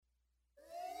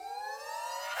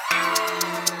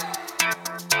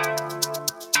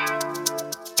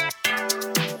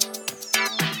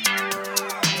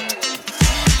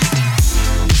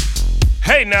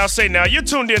Say now. You're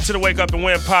tuned in to the Wake Up and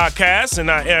Win podcast,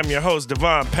 and I am your host,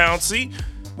 Devon Pouncey.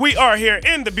 We are here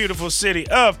in the beautiful city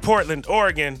of Portland,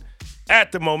 Oregon,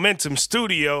 at the Momentum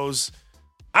Studios.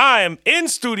 I am in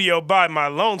studio by my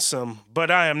lonesome, but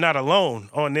I am not alone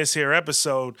on this here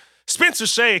episode. Spencer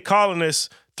Shea calling us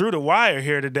through the wire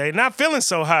here today. Not feeling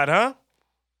so hot, huh?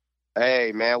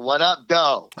 Hey, man, what up,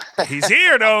 though? He's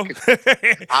here, though.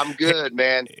 I'm good,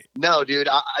 man. No, dude,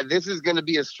 this is going to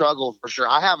be a struggle for sure.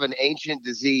 I have an ancient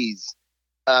disease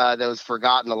that was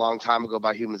forgotten a long time ago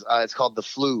by humans. It's called the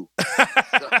flu.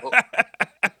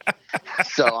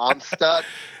 So I'm stuck.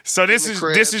 So this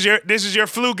is your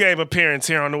flu game appearance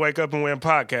here on the Wake Up and Win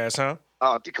podcast, huh?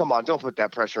 Oh, come on, don't put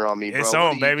that pressure on me, bro. It's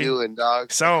on, what are baby. You doing, dog?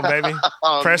 It's on, baby.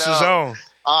 Oh, Pressure's on.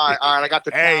 All right, I got the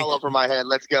towel over my head.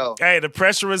 Let's go. Hey, the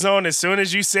pressure was on as soon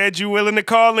as you said you willing to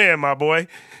call in, my boy.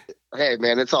 Hey,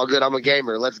 man, it's all good. I'm a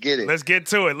gamer. Let's get it. Let's get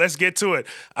to it.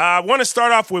 I want to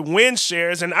start off with win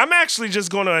shares, and I'm actually just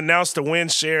going to announce the win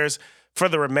shares for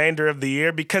the remainder of the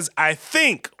year because I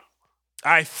think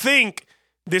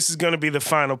this is going to be the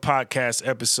final podcast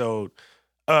episode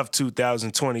of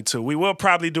 2022. We will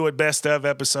probably do a best of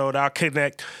episode. I'll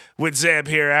connect with Zeb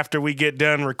here after we get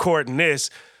done recording this.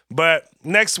 But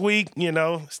next week,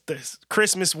 it's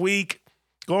Christmas week,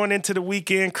 going into the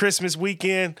weekend, Christmas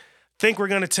weekend, I think we're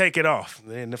going to take it off.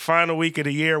 In the final week of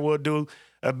the year, we'll do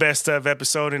a best of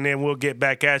episode, and then we'll get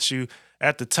back at you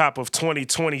at the top of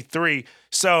 2023.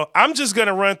 So I'm just going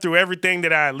to run through everything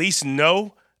that I at least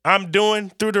know I'm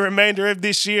doing through the remainder of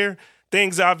this year.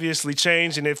 Things obviously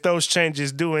change, and if those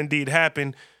changes do indeed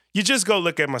happen, you just go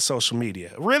look at my social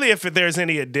media. Really, if there's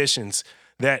any additions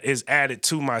that is added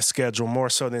to my schedule, more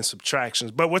so than subtractions.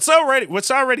 But what's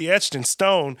already etched in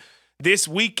stone, this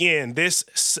weekend,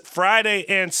 this Friday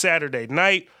and Saturday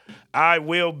night, I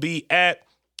will be at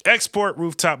Export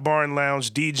Rooftop Bar and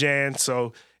Lounge DJing.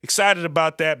 So excited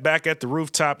about that. Back at the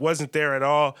rooftop. Wasn't there at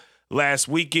all last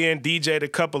weekend. DJ'd a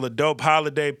couple of dope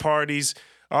holiday parties.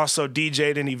 Also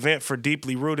DJ'd an event for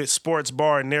Deeply Rooted Sports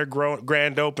Bar and their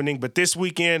grand opening. But this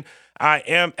weekend, I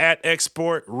am at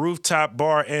Export Rooftop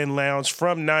Bar and Lounge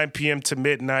from 9 p.m. to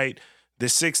midnight, the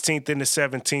 16th and the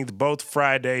 17th, both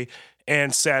Friday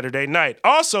and Saturday night.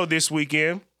 Also this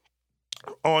weekend,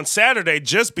 on Saturday,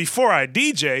 just before I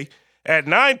DJ at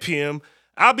 9 p.m.,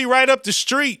 I'll be right up the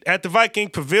street at the Viking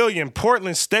Pavilion.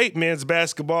 Portland State men's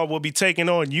basketball will be taking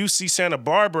on UC Santa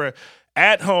Barbara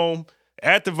at home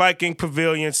at the Viking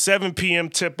Pavilion, 7 p.m.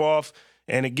 tip-off.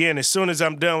 And again, as soon as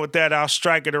I'm done with that, I'll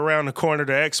strike it around the corner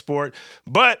to Export.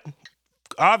 But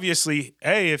obviously,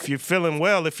 hey, if you're feeling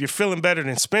well, if you're feeling better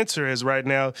than Spencer is right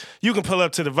now, you can pull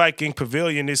up to the Viking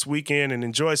Pavilion this weekend and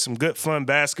enjoy some good, fun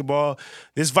basketball.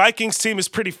 This Vikings team is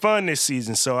pretty fun this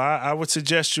season, so I would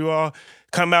suggest you all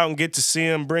come out and get to see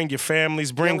them. Bring your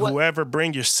families, bring whoever,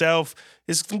 bring yourself.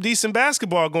 There's some decent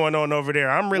basketball going on over there.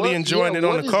 I'm really enjoying it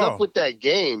on the call. What is up with that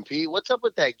game, Pete? What's up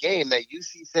with that game, that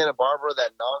UC Santa Barbara,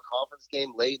 that non-conference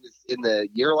game late in the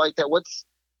year like that?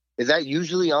 Is that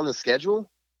usually on the schedule?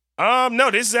 No,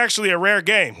 this is actually a rare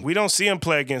game. We don't see him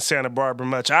play against Santa Barbara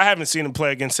much. I haven't seen him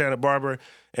play against Santa Barbara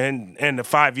in the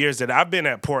 5 years that I've been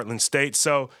at Portland State.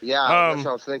 So yeah, that's what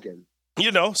I was thinking.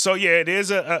 It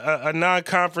is a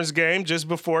non-conference game just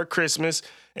before Christmas,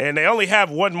 and they only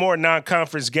have one more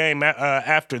non-conference game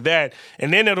after that,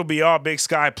 and then it'll be all Big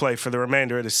Sky play for the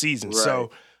remainder of the season. Right.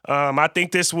 So I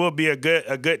think this will be a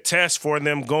good test for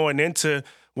them going into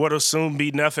what'll soon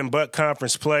be nothing but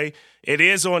conference play. It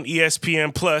is on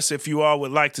ESPN Plus if you all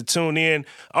would like to tune in.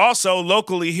 Also,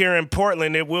 locally here in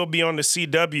Portland, it will be on the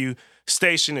CW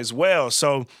station as well.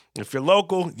 So if you're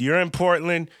local, you're in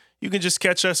Portland, you can just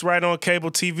catch us right on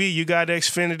cable TV. You got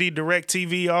Xfinity,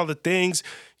 DirecTV, all the things.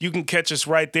 You can catch us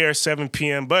right there at 7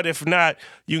 p.m. But if not,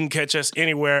 you can catch us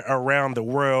anywhere around the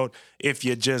world if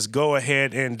you just go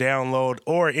ahead and download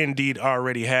or indeed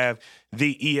already have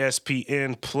the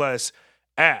ESPN Plus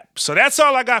app. So that's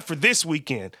all I got for this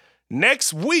weekend.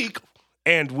 Next week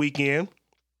and weekend,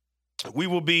 we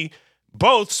will be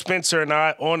both, Spencer and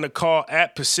I, on the call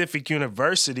at Pacific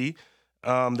University.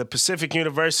 The Pacific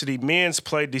University men's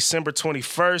play December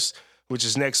 21st, which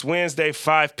is next Wednesday,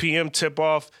 5 p.m.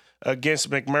 tip-off against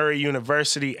McMurray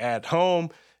University at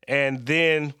home. And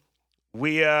then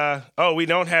we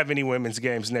don't have any women's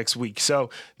games next week. So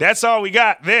that's all we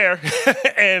got there.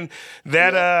 And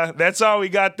that's all we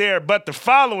got there. But the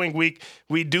following week,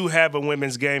 we do have a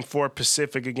women's game for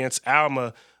Pacific against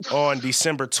Alma on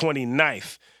December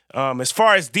 29th. As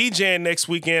far as DJing next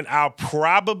weekend, I'll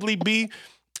probably be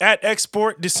at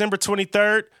Export December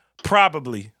 23rd,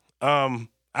 probably.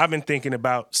 I've been thinking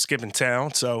about skipping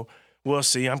town, so we'll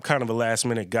see. I'm kind of a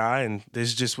last-minute guy, and this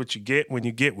is just what you get when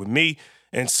you get with me.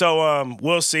 And so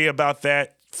we'll see about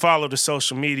that. Follow the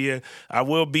social media. I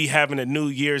will be having a New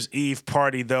Year's Eve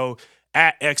party, though,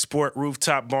 at Export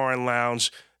Rooftop Bar and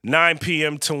Lounge, 9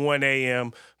 p.m. to 1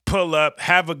 a.m. Pull up,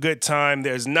 have a good time.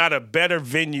 There's not a better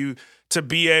venue to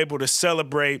be able to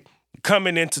celebrate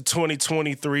coming into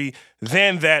 2023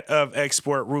 than that of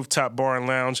Export Rooftop Bar and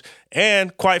Lounge.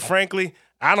 And quite frankly,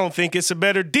 I don't think it's a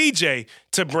better DJ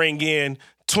to bring in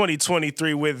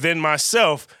 2023 with than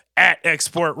myself at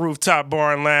Export Rooftop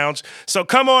Bar and Lounge. So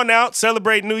come on out,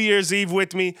 celebrate New Year's Eve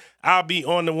with me. I'll be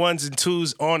on the ones and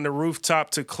twos on the rooftop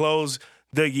to close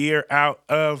the year out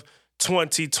of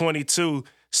 2022.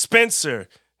 Spencer,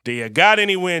 do you got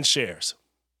any win shares?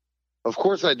 Of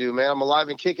course I do, man. I'm alive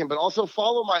and kicking, but also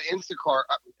follow my Instagram.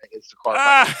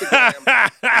 I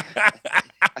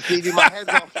see you, my head's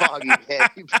all foggy, man.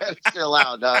 You better chill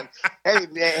out, dog. Hey,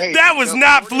 man. Hey, that was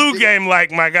not flu game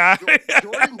like, my guy.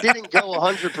 Jordan didn't go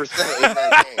 100% in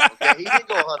that game, okay? He didn't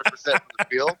go 100% from the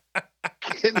field.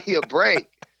 Give me a break.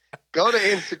 Go to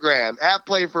Instagram,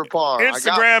 @PlayForPar.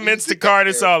 Instagram, Instacart,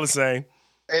 it's all the same.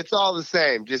 It's all the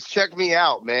same. Just check me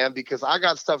out, man, because I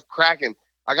got stuff cracking.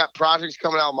 I got projects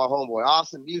coming out with my homeboy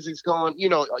Austin. Music's going. You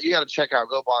know, you got to check out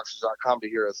GoBoxers.com to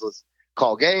hear us. Let's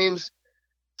call games.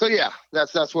 So, yeah,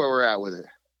 that's where we're at with it.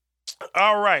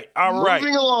 All right.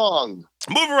 Moving along.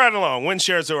 Moving right along. Win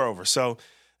shares are over. So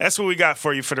that's what we got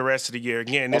for you for the rest of the year.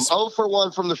 Again, I'm 0 for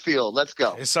 1 from the field. Let's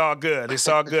go. It's all good. It's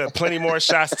all good. Plenty more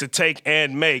shots to take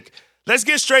and make. Let's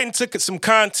get straight into some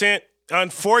content.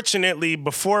 Unfortunately,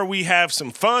 before we have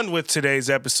some fun with today's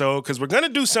episode, because we're going to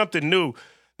do something new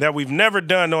that we've never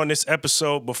done on this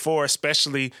episode before,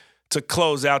 especially to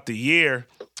close out the year.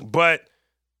 But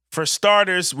for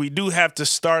starters, we do have to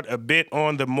start a bit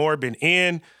on the morbid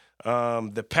end.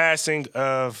 The passing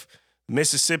of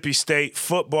Mississippi State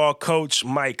football coach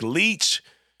Mike Leach.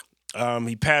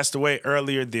 He passed away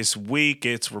earlier this week.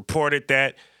 It's reported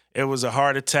that it was a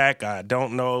heart attack. I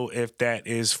don't know if that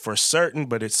is for certain,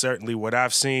 but it's certainly what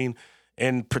I've seen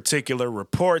in particular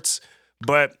reports.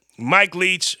 But Mike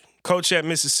Leach, coach at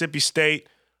Mississippi State,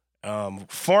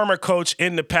 former coach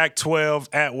in the Pac-12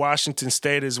 at Washington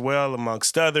State as well,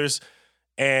 amongst others.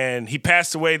 And he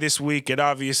passed away this week. It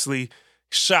obviously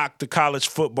shocked the college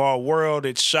football world.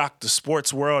 It shocked the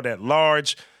sports world at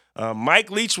large. Mike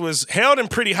Leach was held in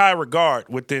pretty high regard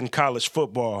within college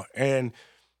football. And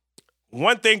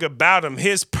one thing about him,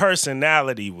 his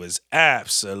personality was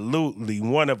absolutely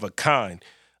one of a kind.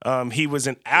 He was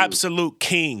an absolute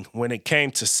king when it came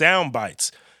to sound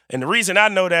bites. And the reason I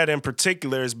know that in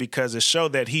particular is because a show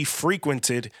that he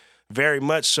frequented very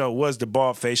much so was the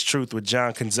Bald-Faced Truth with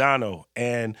John Canzano.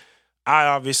 And I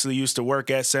obviously used to work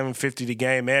at 750 The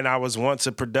Game, and I was once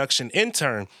a production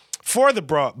intern for the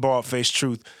Bald-Faced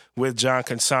Truth with John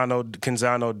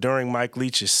Canzano during Mike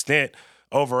Leach's stint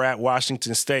over at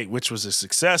Washington State, which was a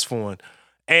successful one.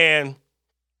 And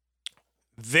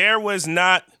there was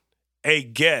not a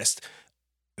guest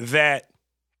that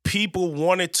people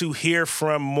wanted to hear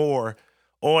from more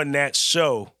on that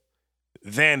show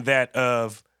than that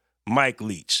of Mike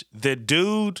Leach. The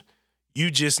dude,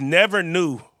 you just never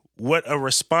knew what a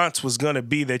response was going to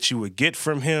be that you would get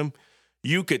from him.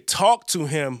 You could talk to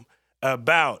him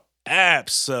about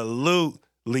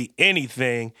absolutely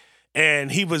anything,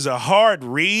 and he was a hard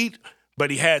read, but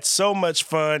he had so much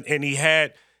fun, and he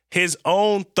had his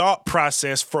own thought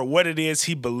process for what it is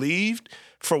he believed,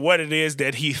 for what it is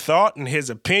that he thought and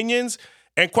his opinions,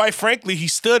 and quite frankly, he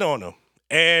stood on them.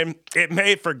 And it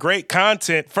made for great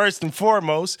content, first and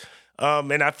foremost,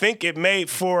 and I think it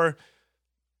made for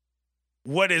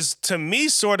what is, to me,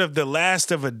 sort of the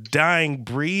last of a dying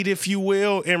breed, if you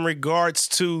will, in regards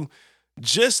to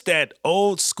just that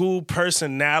old school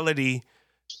personality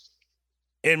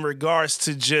in regards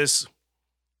to just,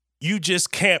 you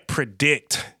just can't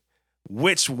predict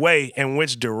which way and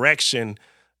which direction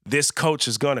this coach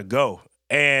is going to go.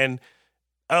 And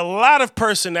a lot of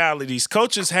personalities,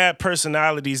 coaches had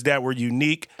personalities that were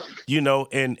unique, you know,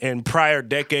 in prior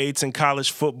decades in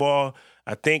college football.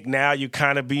 I think now you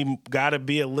kind of got to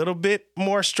be a little bit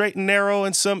more straight and narrow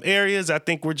in some areas. I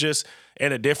think we're just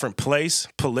in a different place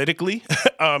politically,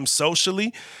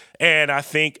 socially. And I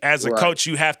think as a coach,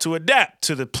 you have to adapt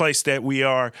to the place that we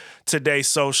are today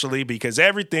socially, because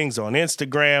everything's on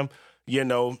Instagram. You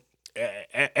know,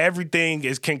 everything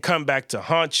can come back to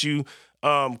haunt you.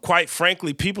 Quite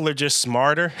frankly, people are just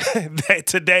smarter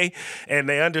today, and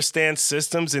they understand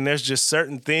systems, and there's just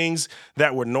certain things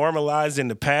that were normalized in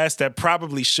the past that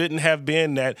probably shouldn't have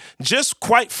been, that just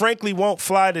quite frankly won't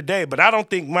fly today. But I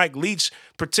don't think Mike Leach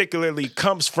particularly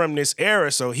comes from this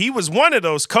era. So he was one of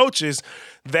those coaches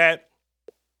that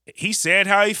he said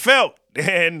how he felt,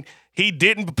 and he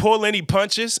didn't pull any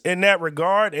punches in that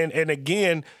regard. And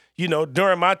again, you know,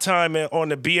 during my time on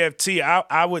the BFT,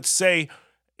 I would say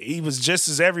he was just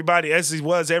as he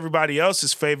was everybody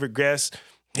else's favorite guest.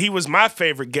 He was my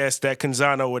favorite guest that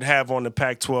Canzano would have on the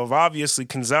Pac-12. Obviously,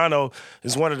 Canzano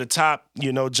is one of the top,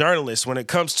 you know, journalists when it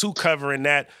comes to covering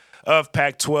that of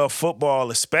Pac-12 football,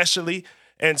 especially.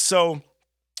 And so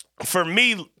for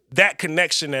me, that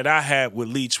connection that I had with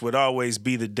Leach would always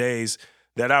be the days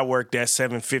that I worked at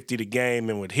 750 The Game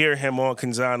and would hear him on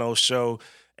Canzano's show,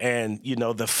 and, you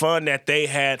know, the fun that they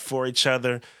had for each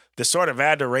other, the sort of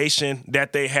adoration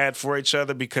that they had for each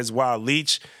other, because while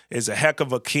Leach is a heck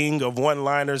of a king of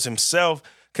one-liners himself,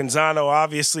 Canzano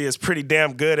obviously is pretty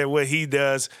damn good at what he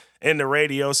does in the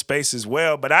radio space as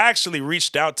well. But I actually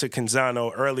reached out to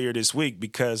Canzano earlier this week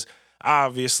because I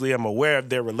obviously am aware of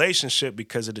their relationship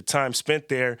because of the time spent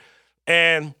there.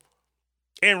 And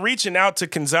in reaching out to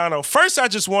Canzano, first I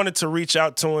just wanted to reach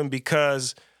out to him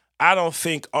because I don't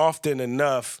think often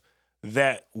enough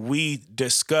that we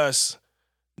discuss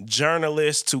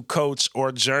journalist to coach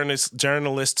or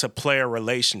journalist to player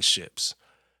relationships.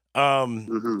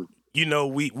 You know,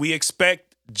 we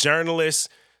expect journalists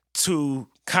to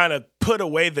kind of put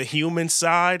away the human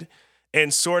side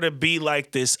and sort of be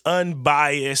like this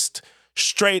unbiased,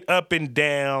 straight up and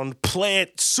down, play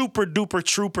it super duper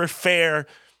trooper fair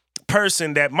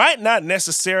person that might not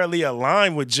necessarily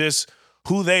align with just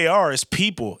who they are as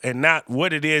people and not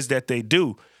what it is that they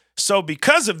do. So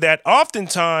because of that,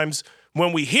 oftentimes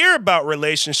when we hear about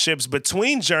relationships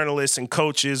between journalists and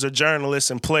coaches or journalists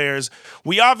and players,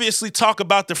 we obviously talk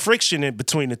about the friction in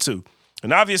between the two.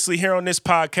 And obviously here on this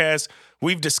podcast,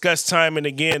 we've discussed time and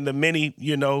again the many,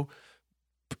 you know,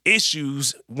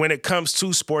 issues when it comes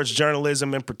to sports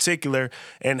journalism in particular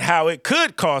and how it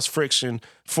could cause friction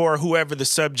for whoever the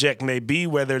subject may be,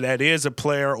 whether that is a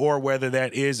player or whether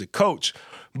that is a coach.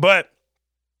 But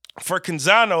for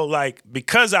Canzano, like,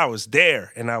 because I was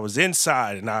there and I was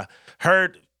inside and I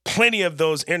heard plenty of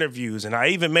those interviews, and I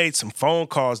even made some phone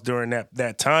calls during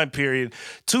that time period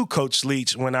to Coach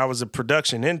Leach when I was a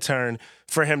production intern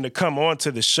for him to come on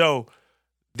to the show.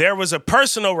 There was a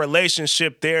personal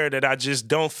relationship there that I just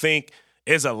don't think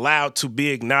is allowed to be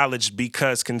acknowledged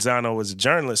because Canzano was a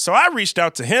journalist. So I reached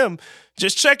out to him,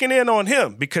 just checking in on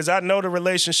him because I know the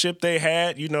relationship they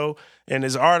had. You know, in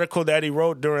his article that he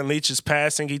wrote during Leach's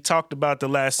passing, he talked about the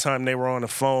last time they were on the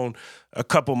phone a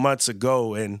couple months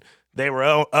ago, and they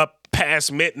were up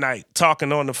past midnight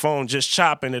talking on the phone, just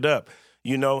chopping it up,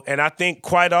 you know. And I think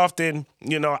quite often,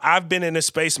 you know, I've been in a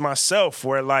space myself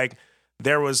where, like,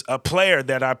 there was a player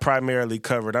that I primarily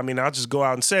covered. I mean, I'll just go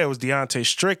out and say it was Deontay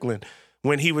Strickland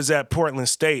when he was at Portland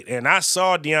State. And I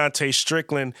saw Deontay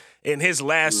Strickland in his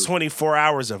last 24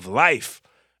 hours of life.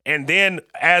 And then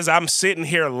as I'm sitting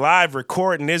here live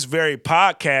recording this very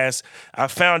podcast, I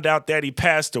found out that he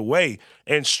passed away.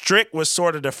 And Strick was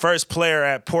sort of the first player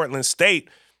at Portland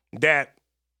State that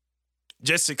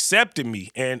just accepted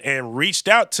me and reached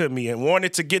out to me and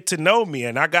wanted to get to know me.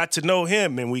 And I got to know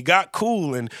him and we got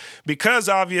cool. And because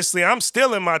obviously I'm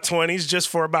still in my 20s, just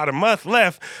for about a month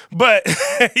left. But,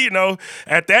 you know,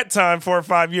 at that time, 4 or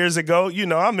 5 years ago, you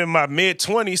know, I'm in my mid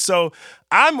 20s. So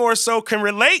I more so can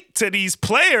relate to these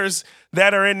players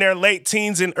that are in their late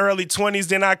teens and early 20s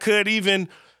than I could even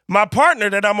my partner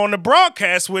that I'm on the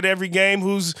broadcast with every game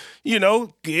who's, you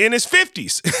know, in his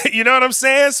 50s. You know what I'm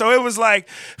saying? So it was like,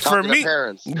 for me,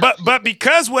 but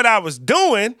because what I was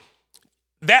doing,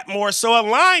 that more so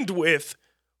aligned with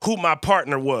who my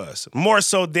partner was, more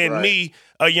so than me,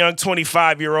 a young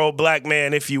 25-year-old black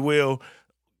man, if you will,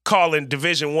 calling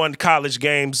Division I college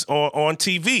games on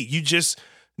TV. You just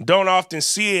don't often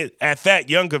see it at that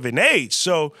young of an age.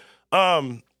 So,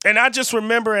 and I just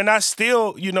remember, and I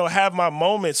still, you know, have my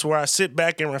moments where I sit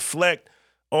back and reflect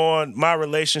on my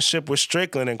relationship with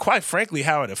Strickland and, quite frankly,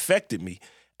 how it affected me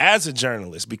as a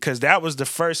journalist, because that was the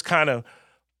first kind of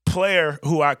player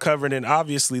who I covered, and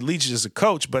obviously Leach is a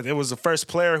coach, but it was the first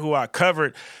player who I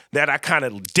covered that I kind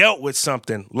of dealt with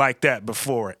something like that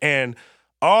before. And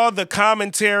all the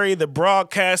commentary, the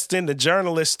broadcasting, the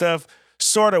journalist stuff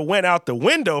sort of went out the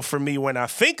window for me when I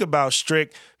think about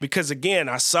Strick, because again,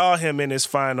 I saw him in his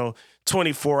final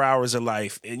 24 hours of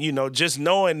life. And, you know, just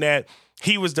knowing that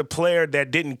he was the player that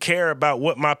didn't care about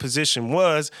what my position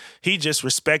was. He just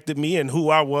respected me and who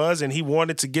I was, and he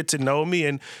wanted to get to know me,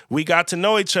 and we got to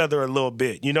know each other a little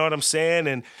bit. You know what I'm saying?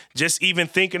 And just even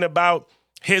thinking about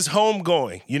his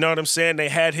homegoing, you know what I'm saying? They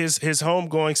had his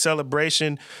homegoing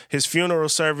celebration. His funeral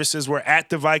services were at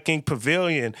the Viking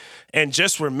Pavilion. And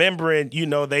just remembering, you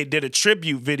know, they did a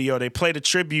tribute video. They played a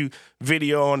tribute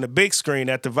video on the big screen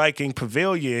at the Viking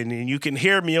Pavilion. And you can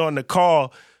hear me on the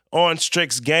call on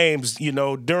Strick's games, you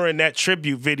know, during that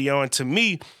tribute video. And to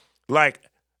me, like,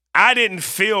 I didn't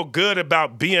feel good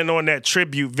about being on that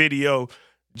tribute video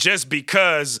just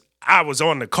because I was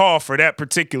on the call for that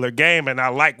particular game and I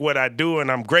like what I do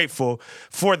and I'm grateful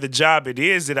for the job it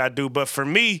is that I do. But for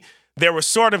me, there was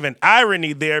sort of an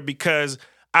irony there because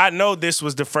I know this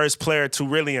was the first player to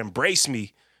really embrace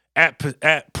me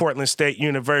at Portland State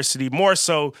University, more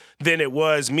so than it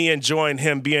was me enjoying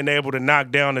him being able to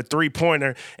knock down a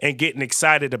three-pointer and getting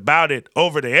excited about it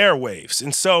over the airwaves.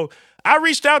 And so I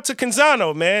reached out to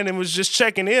Canzano, man, and was just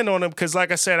checking in on him because,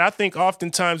 like I said, I think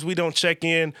oftentimes we don't check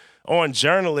in on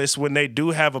journalists when they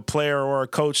do have a player or a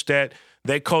coach that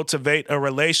they cultivate a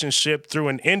relationship through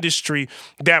an industry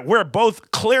that we're both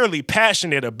clearly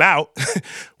passionate about,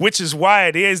 which is why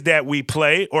it is that we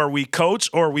play or we coach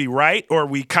or we write or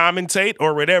we commentate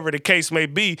or whatever the case may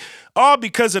be, all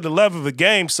because of the love of the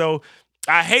game. So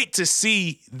I hate to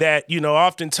see that, you know,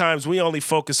 oftentimes we only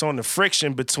focus on the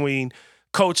friction between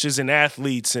coaches and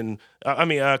athletes and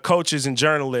coaches and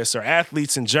journalists or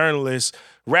athletes and journalists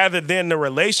rather than the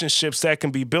relationships that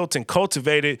can be built and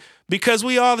cultivated because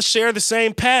we all share the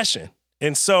same passion.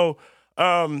 And so,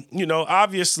 you know,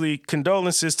 obviously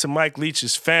condolences to Mike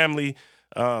Leach's family,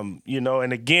 you know,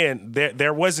 and again,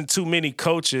 there wasn't too many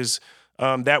coaches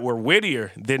that were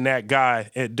wittier than that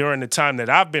guy during the time that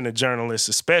I've been a journalist,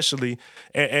 especially,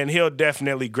 and he'll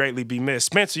definitely greatly be missed.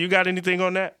 Spencer, you got anything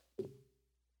on that?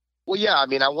 Well, yeah, I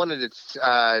mean, I wanted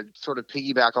to sort of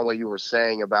piggyback on what you were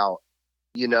saying about,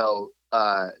 you know,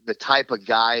 the type of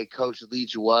guy Coach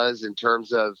Leach was in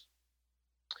terms of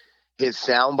his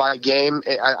soundbite game.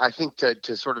 I think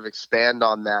to sort of expand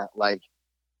on that, like,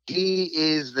 he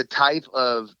is the type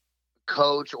of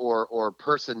coach or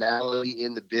personality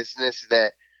in the business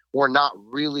that we're not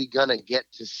really going to get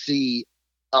to see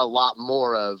a lot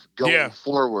more of going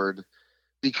forward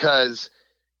because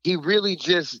he really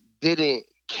just didn't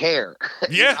care.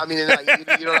 Yeah. I mean, like,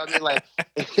 you know what I mean? Like,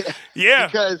 yeah.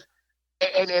 Because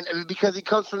because he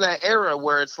comes from that era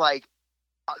where it's like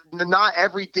not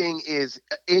everything is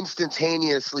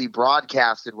instantaneously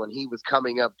broadcasted when he was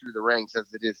coming up through the ranks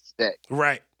as it is today.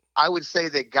 Right. I would say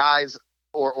that guys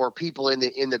or people in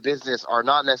the business are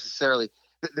not necessarily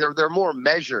they're more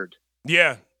measured.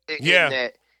 Yeah.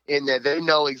 In that they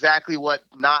know exactly what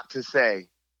not to say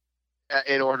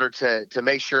in order to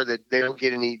make sure that they don't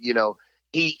get any, you know,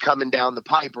 heat coming down the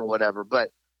pipe or whatever.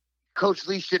 But Coach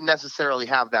Lee shouldn't necessarily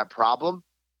have that problem.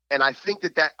 And I think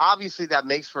that obviously that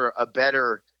makes for a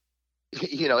better,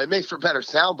 you know, it makes for better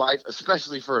sound bites,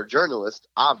 especially for a journalist,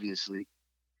 obviously.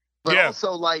 But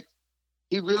also, like,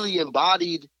 he really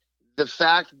embodied the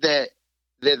fact that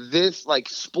this, like,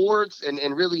 sports and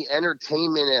really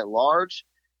entertainment at large,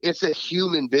 it's a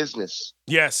human business.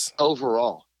 Yes.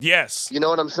 Overall. Yes. You know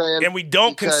what I'm saying? And we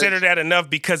don't consider that enough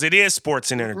because it is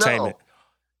sports and entertainment.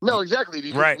 No, exactly.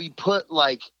 Because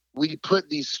we put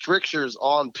these strictures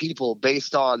on people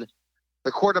based on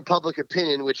the court of public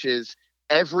opinion, which is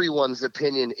everyone's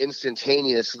opinion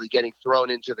instantaneously getting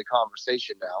thrown into the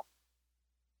conversation now.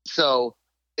 So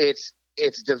it's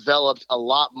developed a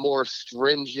lot more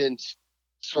stringent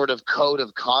sort of code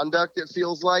of conduct, it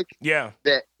feels like. Yeah.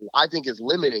 That I think is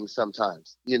limiting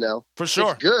sometimes, you know. For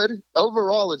sure. It's good.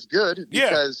 Overall, it's good.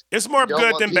 Because it's more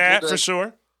good than bad, for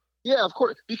sure. Yeah, of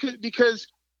course. Because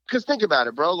think about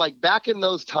it, bro. Like, back in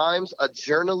those times, a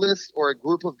journalist or a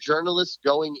group of journalists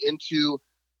going into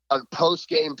a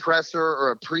post-game presser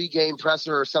or a pre-game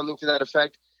presser or something to that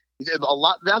effect,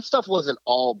 that stuff wasn't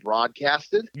all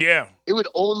broadcasted. Yeah. It would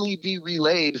only be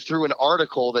relayed through an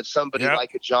article that somebody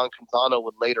like a John Canzano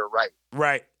would later write.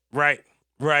 Right.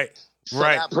 So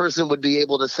that person would be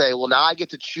able to say, well, now I get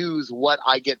to choose what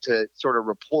I get to sort of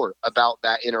report about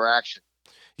that interaction.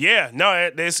 Yeah,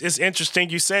 no, it's interesting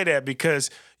you say that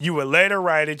because you would later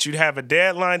write it. You'd have a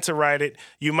deadline to write it.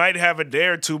 You might have a day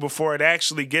or two before it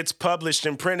actually gets published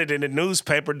and printed in the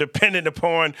newspaper, depending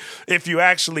upon if you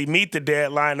actually meet the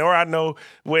deadline. Or I know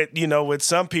with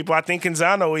some people, I think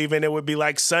Canzano even, it would be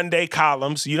like Sunday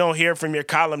columns. You don't hear from your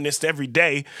columnist every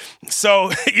day.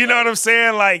 So, you know what I'm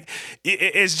saying? Like,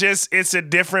 it's a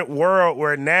different world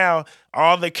where now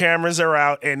all the cameras are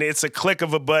out and it's a click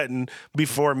of a button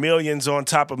before millions on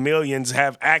top of millions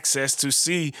have access to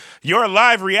see your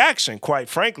live reaction, quite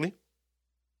frankly.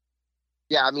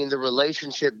 Yeah, I mean, the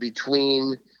relationship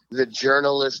between the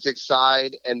journalistic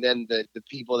side and then the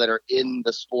people that are in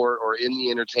the sport or in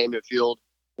the entertainment field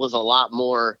was a lot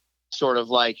more sort of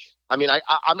like, I mean,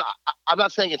 I'm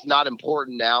not saying it's not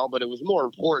important now, but it was more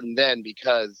important then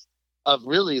because of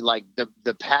really like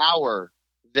the power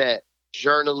that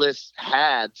journalists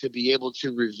had to be able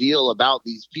to reveal about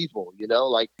these people,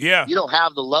 like Yeah. you don't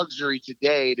have the luxury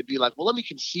today to be like, well, let me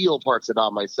conceal parts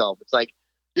about myself. It's like,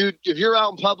 dude, if you're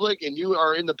out in public and you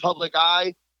are in the public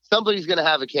eye, somebody's going to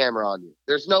have a camera on you.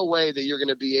 There's no way that you're going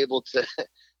to be able to,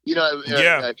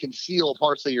 conceal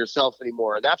parts of yourself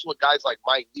anymore. And that's what guys like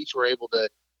Mike Leach were able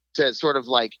to sort of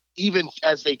like, even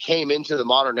as they came into the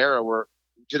modern era,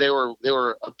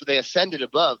 they ascended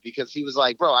above, because he was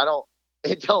like, bro,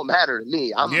 it don't matter to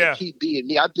me. I'm gonna keep being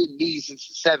me. I've been me since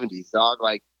the 70s, dog.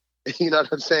 Like, you know what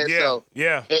I'm saying? Yeah, so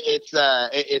yeah. It's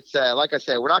like I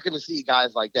said, we're not going to see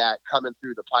guys like that coming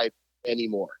through the pipe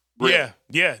anymore. Really.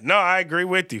 Yeah. No, I agree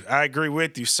with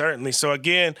you. Certainly. So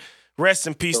again, rest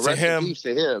in peace to him. Peace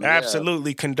to him.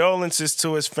 Absolutely. Yeah. Condolences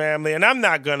to his family. And I'm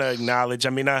not gonna acknowledge. I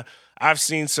mean, I've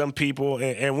seen some people,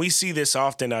 and we see this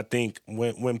often, I think,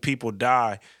 when people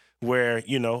die, where,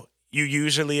 you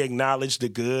usually acknowledge the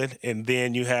good, and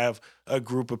then you have a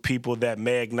group of people that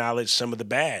may acknowledge some of the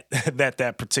bad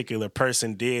that particular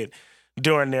person did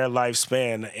during their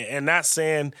lifespan. And not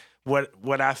saying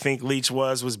what I think Leach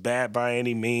was bad by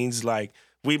any means. Like,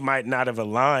 we might not have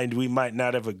aligned, we might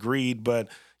not have agreed, but,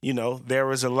 there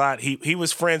was a lot. He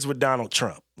was friends with Donald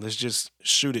Trump. Let's just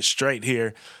shoot it straight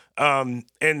here. And,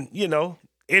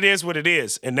 it is what it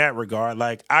is in that regard.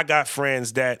 Like, I got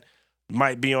friends that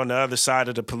might be on the other side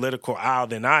of the political aisle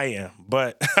than I am,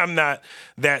 but I'm not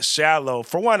that shallow.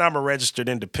 For one, I'm a registered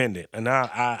independent, and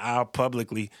I'll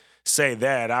publicly say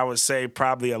that. I would say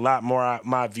probably a lot more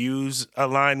my views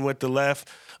align with the left.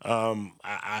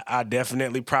 I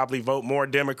definitely probably vote more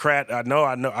Democrat. I know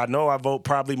I vote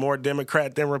probably more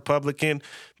Democrat than Republican,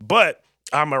 but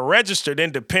I'm a registered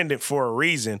independent for a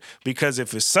reason, because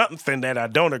if it's something that I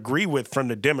don't agree with from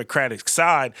the Democratic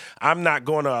side, I'm not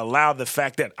going to allow the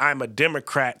fact that I'm a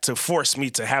Democrat to force me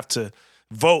to have to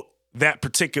vote that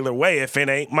particular way if it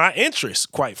ain't my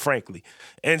interest, quite frankly.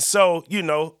 And so,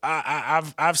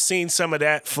 I've seen some of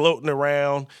that floating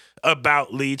around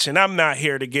about Leach, and I'm not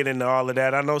here to get into all of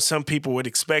that. I know some people would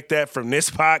expect that from this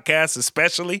podcast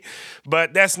especially,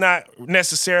 but that's not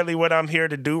necessarily what I'm here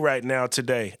to do right now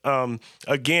today.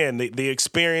 Again, the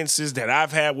experiences that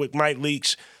I've had with Mike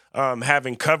Leach,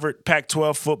 having covered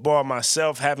Pac-12 football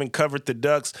myself, having covered the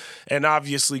Ducks, and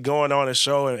obviously going on a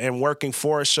show and working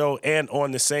for a show and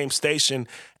on the same station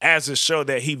as a show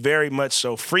that he very much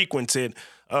so frequented.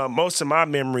 Most of my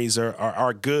memories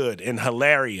are good and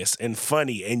hilarious and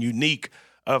funny and unique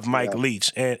of Mike Leach.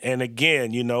 And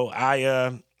again,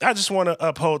 I just want to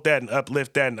uphold that and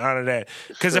uplift that and honor that.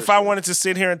 Because if I wanted to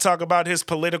sit here and talk about his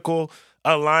political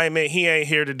alignment, he ain't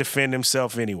here to defend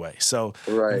himself anyway. So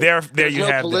there you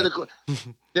have that.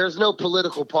 There's no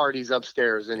political parties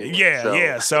upstairs anyway.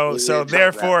 Yeah. So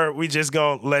therefore, we just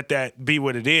gonna let that be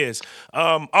what it is.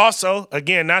 Also,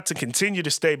 again, not to continue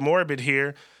to stay morbid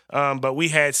here, but we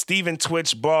had Stephen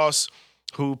Twitch Boss,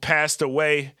 who passed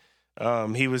away.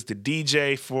 He was the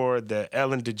DJ for the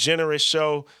Ellen DeGeneres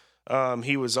show.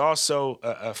 He was also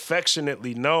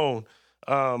affectionately known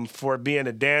for being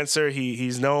a dancer.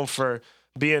 He's known for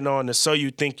being on the So You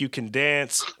Think You Can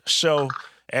Dance show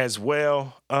as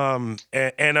well. And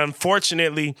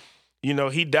unfortunately,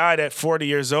 he died at 40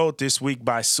 years old this week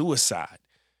by suicide.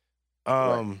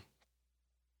 And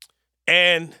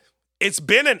it's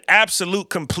been an absolute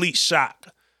complete shock,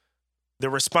 the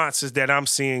responses that I'm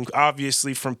seeing,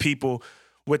 obviously, from people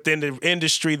within the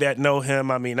industry that know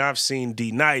him. I mean, I've seen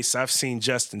D Nice, I've seen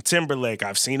Justin Timberlake,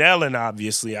 I've seen Ellen,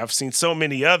 obviously. I've seen so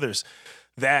many others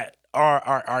that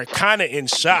are kind of in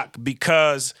shock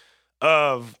because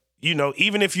of,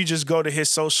 even if you just go to his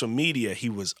social media, he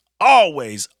was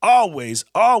always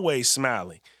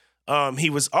smiling. He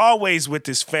was always with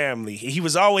his family. He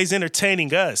was always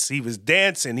entertaining us. He was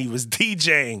dancing. He was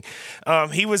DJing.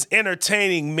 He was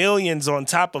entertaining millions on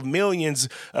top of millions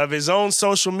of his own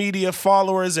social media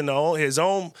followers and his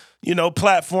own,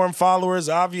 platform followers.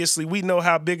 Obviously, we know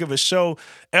how big of a show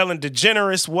Ellen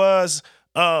DeGeneres was.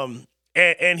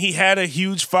 And he had a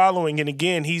huge following. And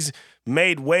again, he's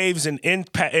made waves and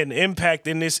impact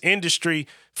in this industry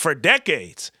for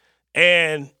decades.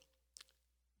 And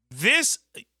this,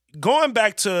 going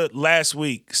back to last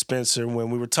week, Spencer, when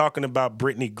we were talking about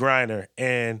Brittany Griner,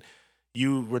 and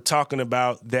you were talking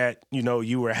about that,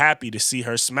 you were happy to see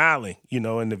her smiling, in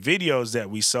the videos that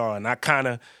we saw. And I kind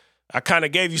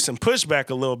of gave you some pushback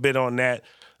a little bit on that.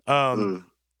 And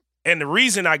the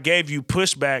reason I gave you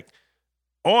pushback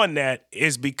on that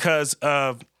is because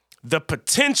of the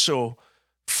potential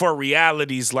for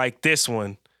realities like this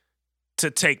one to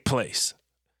take place.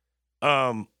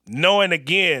 Knowing,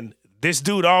 again, this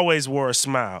dude always wore a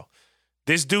smile.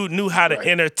 This dude knew how to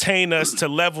entertain us to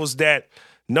levels that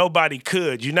nobody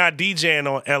could. You're not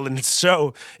DJing on Ellen's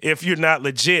show if you're not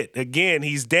legit. Again,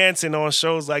 he's dancing on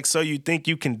shows like So You Think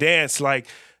You Can Dance. Like,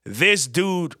 this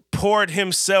dude poured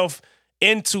himself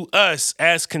into us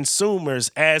as consumers,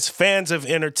 as fans of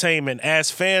entertainment, as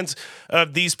fans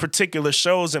of these particular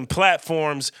shows and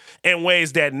platforms in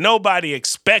ways that nobody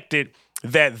expected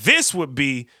that this would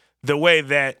be the way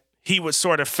that he would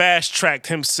sort of fast-track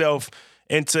himself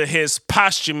into his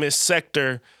posthumous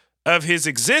sector of his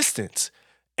existence.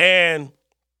 And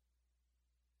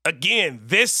again,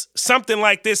 something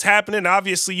like this happening,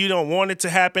 obviously you don't want it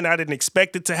to happen. I didn't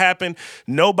expect it to happen.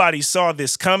 Nobody saw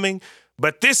this coming.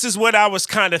 But this is what I was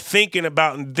kind of thinking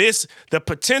about, and the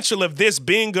potential of this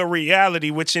being a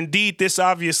reality, which indeed this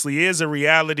obviously is a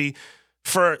reality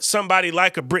for somebody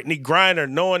like a Brittany Griner,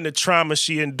 knowing the trauma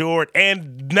she endured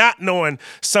and not knowing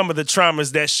some of the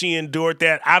traumas that she endured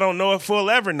that I don't know if we'll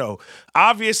ever know.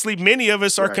 Obviously, many of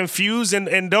us are confused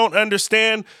and don't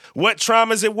understand what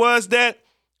traumas it was that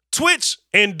Twitch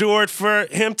endured for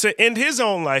him to end his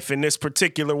own life in this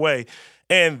particular way.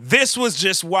 And this was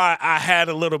just why I had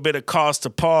a little bit of cause to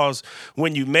pause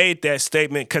when you made that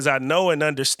statement, because I know and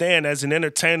understand as an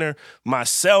entertainer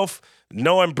myself,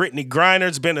 knowing Brittany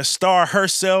Griner's been a star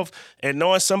herself and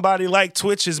knowing somebody like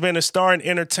Twitch has been a star in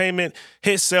entertainment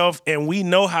himself, and we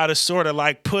know how to sort of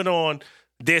like put on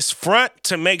this front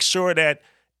to make sure that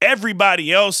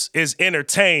everybody else is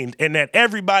entertained and that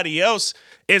everybody else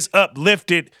is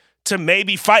uplifted to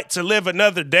maybe fight to live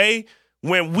another day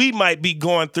when we might be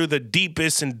going through the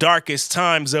deepest and darkest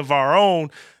times of our own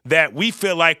that we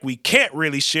feel like we can't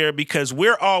really share because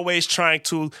we're always trying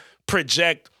to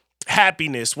project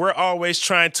happiness. We're always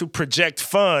trying to project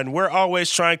fun. We're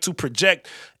always trying to project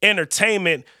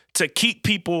entertainment to keep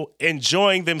people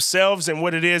enjoying themselves and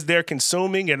what it is they're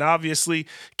consuming, and obviously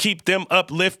keep them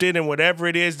uplifted in whatever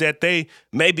it is that they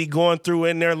may be going through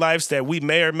in their lives that we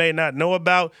may or may not know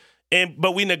about.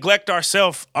 But we neglect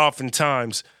ourselves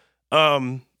oftentimes.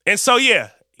 And so,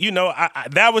 yeah,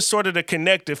 that was sort of the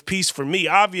connective piece for me.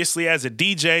 Obviously, as a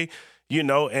DJ,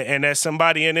 and as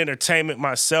somebody in entertainment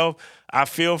myself, I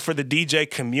feel for the DJ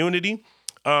community.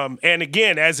 And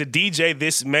again, as a DJ,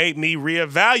 this made me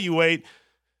reevaluate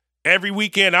every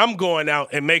weekend I'm going out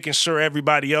and making sure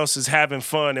everybody else is having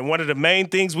fun. And one of the main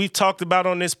things we've talked about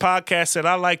on this podcast that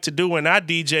I like to do when I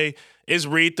DJ is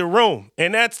read the room.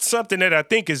 And that's something that I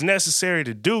think is necessary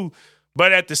to do.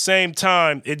 But at the same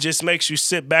time, it just makes you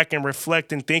sit back and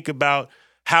reflect and think about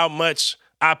how much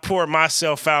I pour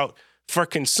myself out for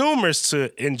consumers to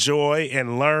enjoy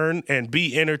and learn and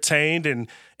be entertained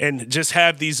and just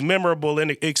have these memorable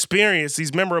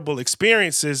experiences.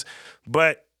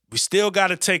 But we still got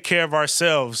to take care of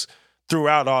ourselves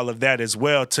throughout all of that as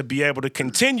well to be able to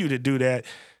continue to do that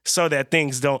so that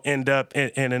things don't end up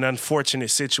in an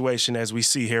unfortunate situation as we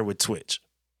see here with Twitch.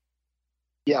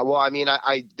 Yeah, well, I mean,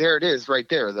 I there it is right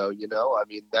there, though. I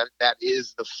mean, that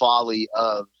is the folly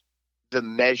of the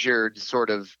measured sort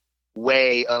of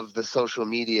way of the social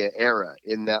media era,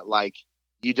 in that, like,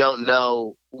 you don't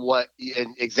know what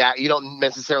you don't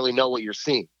necessarily know what you're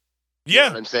seeing. Yeah, you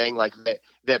know what I'm saying, like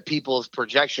that people's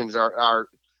projections are.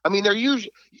 I mean, they're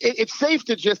usually. It's safe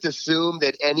to just assume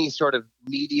that any sort of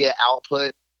media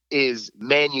output is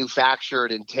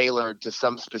manufactured and tailored to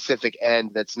some specific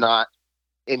end that's not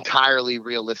entirely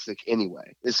realistic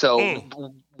anyway. So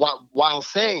while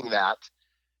saying that,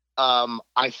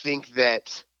 I think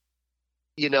that,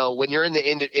 when you're in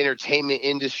the entertainment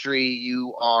industry,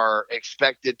 you are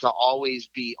expected to always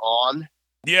be on.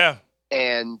 Yeah.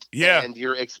 And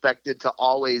you're expected to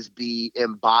always be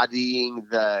embodying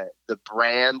the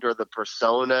brand or the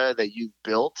persona that you've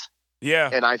built. Yeah.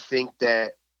 And I think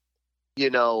that, a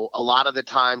lot of the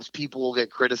times people will get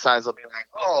criticized. They'll be like,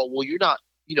 oh, well, you're not,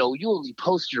 you only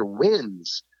post your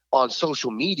wins on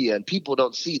social media and people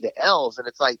don't see the L's. And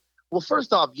it's like, well,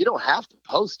 first off, you don't have to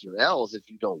post your L's if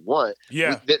you don't want.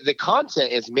 Yeah. The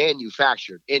content is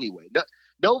manufactured anyway.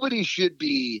 Nobody should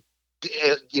be,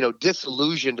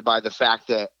 disillusioned by the fact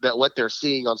that what they're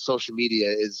seeing on social media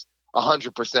is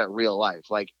 100% real life.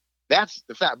 Like, that's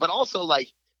the fact. But also, like,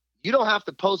 you don't have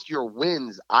to post your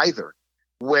wins either,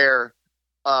 where,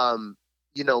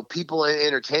 people in the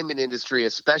entertainment industry,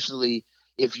 especially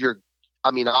if you're,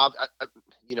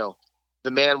 the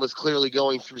man was clearly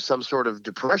going through some sort of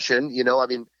depression.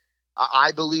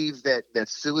 I believe that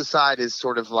suicide is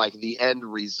sort of like the end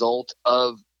result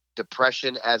of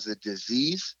depression as a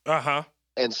disease. Uh-huh.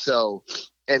 And so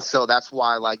that's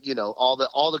why, like,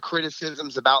 all the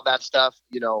criticisms about that stuff,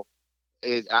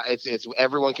 it's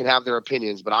everyone can have their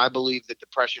opinions, but I believe that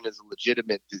depression is a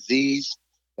legitimate disease.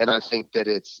 And I think that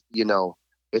it's,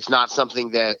 it's not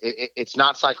something that it's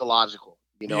not psychological.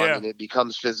 You know, I mean, it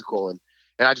becomes physical, and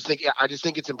I just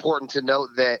think it's important to note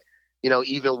that, you know,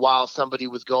 even while somebody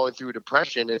was going through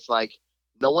depression, it's like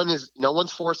no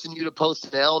one's forcing you to post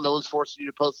an L, no one's forcing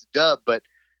you to post a dub, but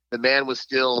the man was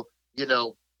still, you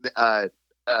know,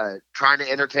 trying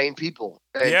to entertain people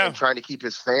and trying to keep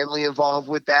his family involved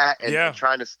with that, and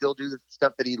trying to still do the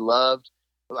stuff that he loved.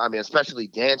 I mean, especially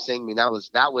dancing. I mean, that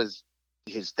was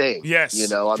his thing. Yes, you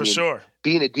know, I mean, sure.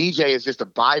 Being a DJ is just a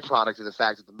byproduct of the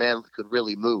fact that the man could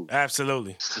really move.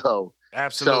 Absolutely. So,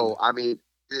 absolutely. So, I mean,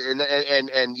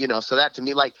 and you know, so that to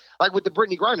me, like with the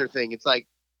Brittney Griner thing, it's like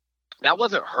that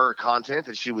wasn't her content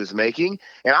that she was making,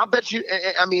 and I'll bet you.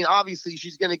 I mean, obviously,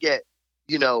 she's going to get,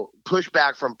 you know,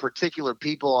 pushback from particular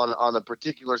people on a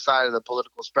particular side of the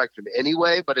political spectrum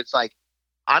anyway. But it's like,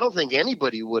 I don't think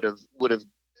anybody would have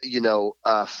you know,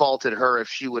 faulted her if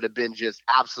she would have been just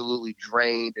absolutely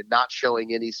drained and not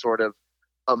showing any sort of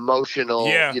emotional,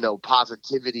 you know,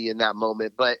 positivity in that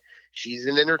moment. But she's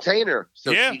an entertainer,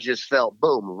 so she just fell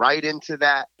boom right into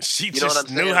that. She just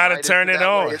knew how to turn it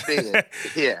on.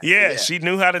 She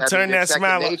knew how to turn that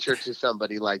smile. Nature to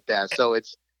somebody like that. So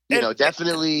it's, you know,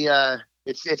 definitely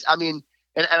it's. I mean,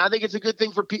 and I think it's a good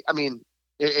thing for people. I mean,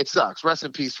 it sucks. Rest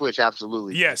in peace, Switch.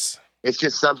 Absolutely. Yes. It's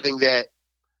just something that,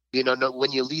 you know,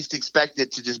 when you least expect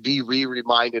it, to just be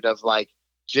reminded of, like,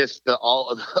 just the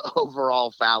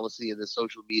overall fallacy of the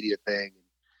social media thing,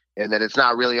 and that it's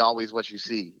not really always what you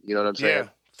see. You know what I'm saying? Yeah,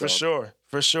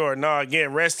 for sure. No,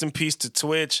 again, rest in peace to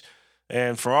Twitch,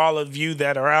 and for all of you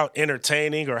that are out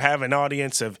entertaining or have an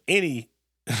audience of any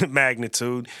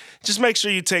magnitude, just make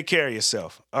sure you take care of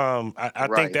yourself. I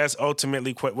think that's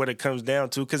ultimately what it comes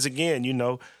down to. Because again, you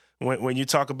know, when you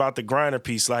talk about the Griner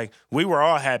piece, like, we were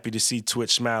all happy to see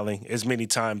Twitch smiling as many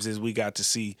times as we got to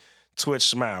see Twitch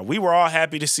smile. We were all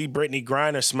happy to see Brittney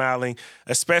Griner smiling,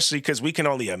 especially because we can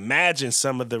only imagine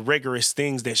some of the rigorous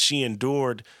things that she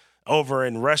endured over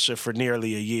in Russia for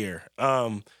nearly a year.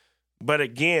 But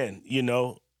again, you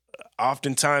know,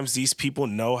 oftentimes these people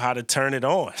know how to turn it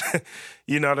on.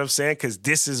 You know what I'm saying? Because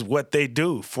this is what they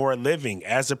do for a living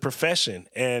as a profession.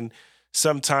 And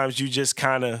sometimes you just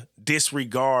kind of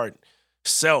disregard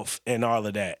self and all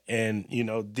of that. And, you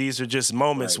know, these are just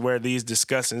moments where these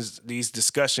discussions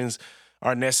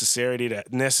are necessary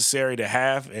to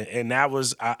have. And that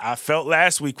was, I felt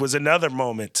last week was another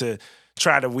moment to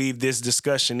try to weave this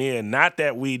discussion in. Not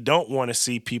that we don't want to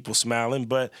see people smiling,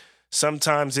 but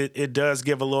sometimes it does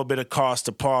give a little bit of cause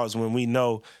to pause when we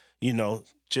know, you know,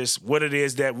 just what it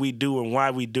is that we do and why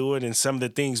we do it, and some of the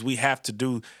things we have to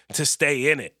do to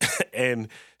stay in it. And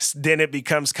then it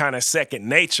becomes kind of second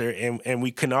nature, and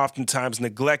we can oftentimes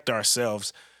neglect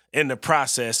ourselves in the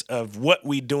process of what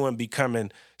we do and becoming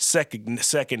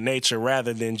second nature,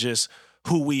 rather than just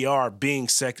who we are being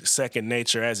second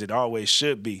nature, as it always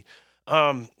should be.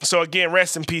 So again,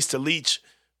 rest in peace to Leech.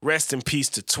 Rest in peace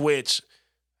to Twitch.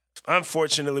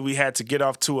 Unfortunately, we had to get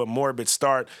off to a morbid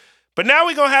start. But now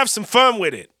we're going to have some fun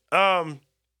with it. Let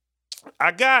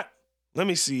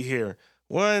me see here.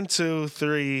 1, 2,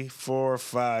 3, 4,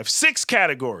 5, 6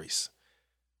 categories.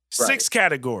 Right. 6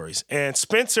 categories. And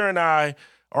Spencer and I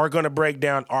are going to break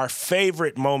down our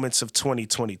favorite moments of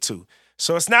 2022.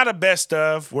 So it's not a best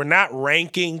of. We're not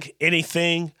ranking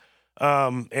anything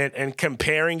and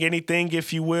comparing anything,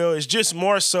 if you will. It's just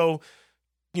more so,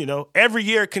 you know, every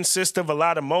year consists of a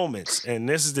lot of moments. And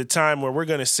this is the time where we're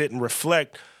going to sit and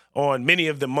reflect on many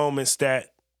of the moments that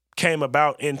came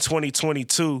about in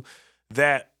 2022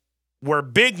 that were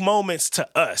big moments to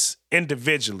us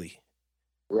individually.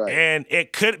 Right. And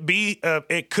it could be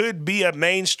a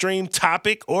mainstream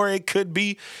topic, or it could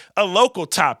be a local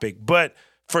topic. But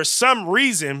for some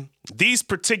reason, these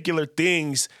particular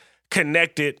things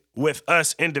connected with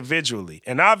us individually.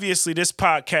 And obviously, this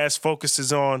podcast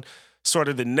focuses on sort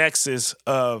of the nexus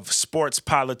of sports,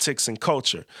 politics, and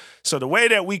culture. So the way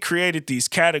that we created these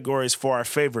categories for our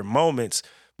favorite moments,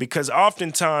 because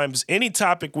oftentimes any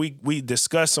topic we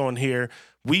discuss on here,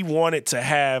 we wanted to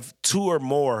have 2 or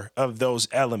more of those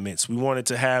elements. We wanted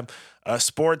to have a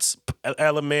sports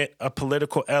element, a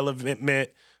political element,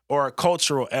 or a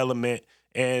cultural element.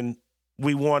 And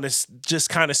we want to just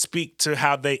kind of speak to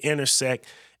how they intersect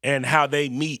and how they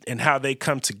meet and how they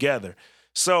come together.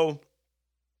 So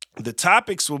the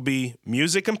topics will be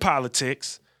music and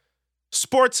politics,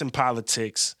 sports and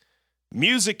politics,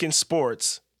 music and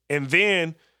sports, and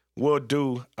then we'll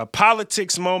do a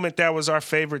politics moment that was our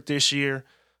favorite this year,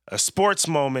 a sports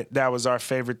moment that was our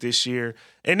favorite this year,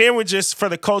 and then we're just, for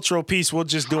the cultural piece, we'll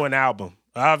just do an album.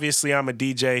 Obviously, I'm a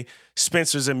DJ.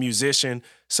 Spencer's a musician,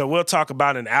 so we'll talk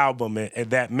about an album and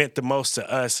that meant the most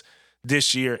to us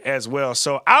this year as well.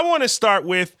 So I want to start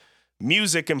with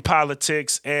music and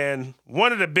politics. And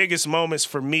one of the biggest moments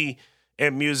for me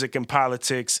in music and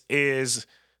politics is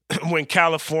when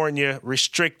California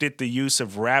restricted the use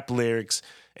of rap lyrics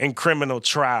in criminal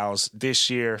trials this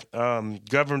year.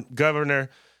 Governor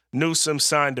Newsom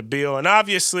signed a bill. And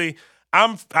obviously,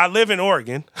 I live in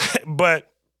Oregon,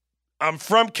 but I'm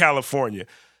from California.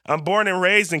 I'm born and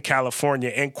raised in California.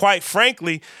 And quite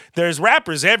frankly, there's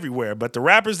rappers everywhere. But the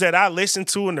rappers that I listen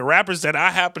to and the rappers that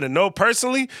I happen to know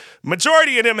personally,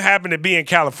 majority of them happen to be in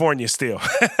California still.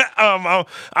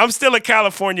 I'm still a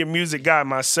California music guy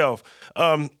myself.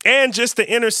 And just the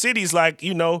inner cities, like,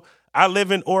 I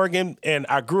live in Oregon and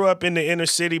I grew up in the inner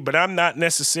city, but I'm not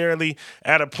necessarily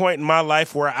at a point in my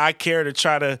life where I care to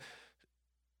try to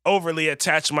overly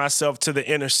attach myself to the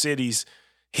inner cities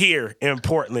here in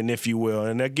Portland, if you will.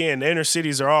 And again, the inner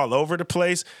cities are all over the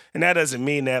place. And that doesn't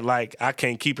mean that, like, I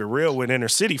can't keep it real with inner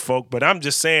city folk, but I'm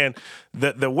just saying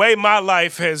that the way my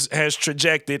life has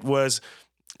trajected was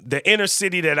the inner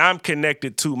city that I'm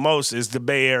connected to most is the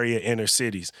Bay Area inner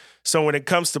cities. So when it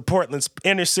comes to Portland's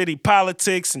inner city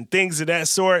politics and things of that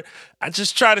sort, I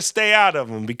just try to stay out of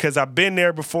them because I've been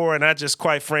there before, and I just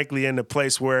quite frankly in the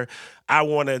place where I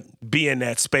want to be in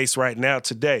that space right now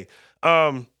today.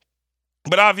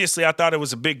 But obviously I thought it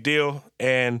was a big deal,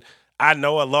 and I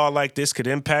know a law like this could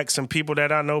impact some people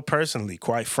that I know personally,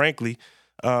 quite frankly.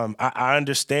 I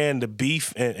understand the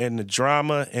beef and the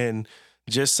drama and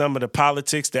just some of the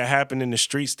politics that happen in the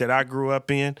streets that I grew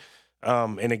up in.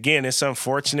 And again, it's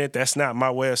unfortunate. That's not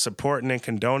my way of supporting and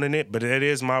condoning it, but it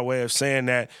is my way of saying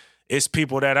that it's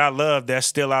people that I love that's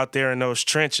still out there in those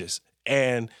trenches.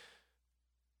 And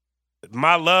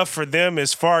my love for them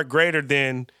is far greater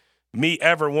than me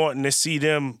ever wanting to see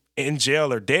them in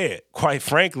jail or dead, quite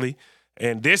frankly.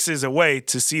 And this is a way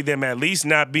to see them at least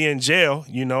not be in jail,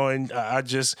 and I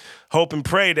just hope and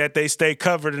pray that they stay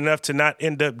covered enough to not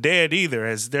end up dead either,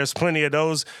 as there's plenty of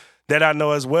those that I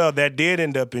know as well that did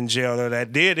end up in jail or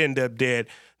that did end up dead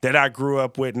that I grew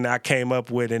up with and I came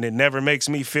up with, and it never makes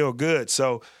me feel good.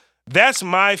 So that's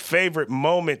my favorite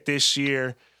moment this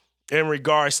year in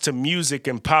regards to music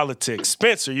and politics.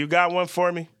 Spencer, you got one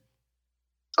for me?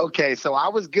 Okay, so I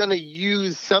was gonna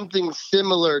use something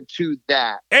similar to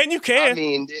that, and you can.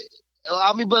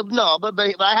 but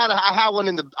I had one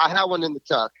in the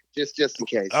tuck, just in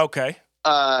case. Okay.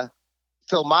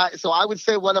 So I would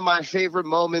say one of my favorite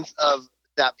moments of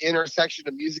that intersection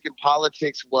of music and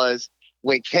politics was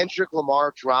when Kendrick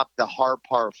Lamar dropped the Heart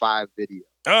Part 5 video.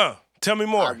 Tell me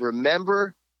more. I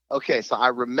remember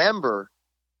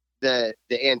the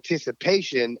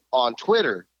anticipation on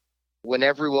Twitter when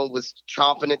everyone was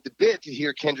chomping at the bit to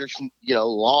hear Kendrick's,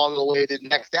 long-awaited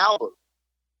next album.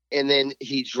 And then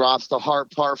he drops the Heart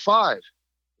Part 5.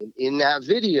 And in that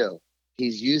video,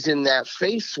 he's using that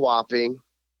face swapping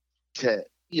to,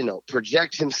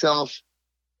 project himself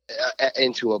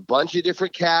into a bunch of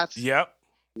different cats. Yep.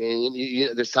 I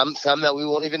mean, there's some that we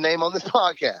won't even name on this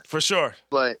podcast. For sure.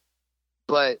 But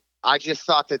I just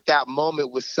thought that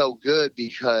moment was so good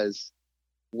because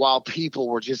while people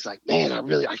were just like, man,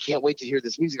 I can't wait to hear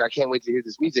this music. I can't wait to hear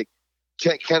this music.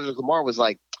 Kendrick Lamar was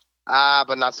like,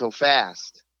 but not so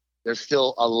fast. There's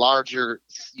still a larger,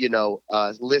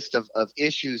 list of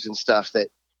issues and stuff that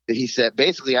he said.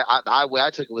 Basically, I way I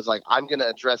took it was like, I'm going to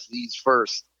address these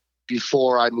first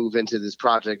before I move into this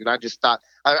project. And I just thought,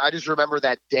 I just remember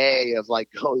that day of like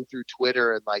going through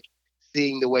Twitter and like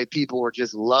seeing the way people were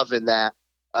just loving that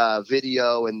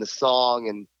video and the song.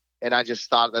 And I just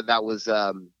thought that was,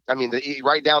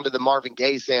 right down to the Marvin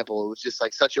Gaye sample. It was just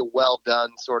like such a well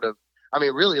done sort of,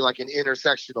 really like an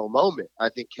intersectional moment. I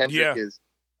think Kendrick is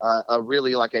a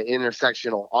really like an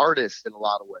intersectional artist in a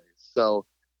lot of ways. So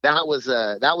that was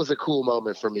a cool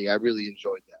moment for me. I really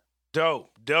enjoyed that.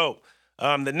 Dope.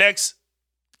 The next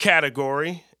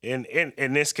category,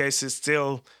 in this case, is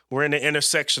still, we're in the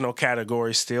intersectional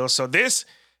category still. So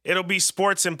it'll be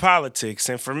sports and politics.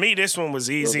 And for me, this one was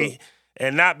easy. Mm-hmm.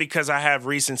 And not because I have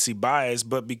recency bias,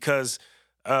 but because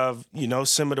of,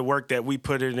 some of the work that we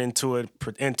put into it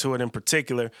in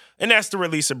particular. And that's the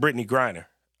release of Brittany Griner.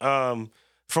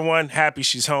 For one, happy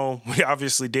she's home. We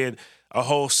obviously did a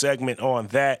whole segment on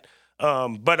that.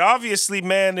 But obviously,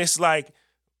 man, it's like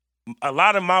a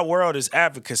lot of my world is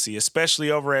advocacy, especially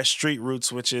over at Street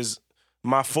Roots, which is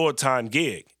my full-time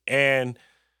gig. And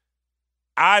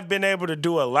I've been able to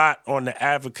do a lot on the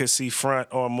advocacy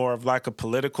front on more of like a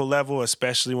political level,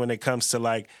 especially when it comes to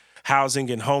like housing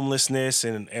and homelessness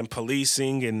and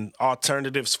policing and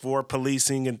alternatives for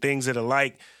policing and things that are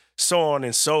like, so on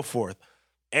and so forth.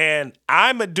 And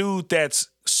I'm a dude that's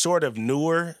sort of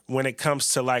newer when it comes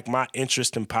to like my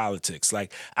interest in politics.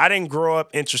 Like I didn't grow up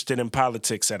interested in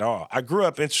politics at all. I grew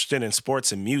up interested in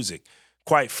sports and music,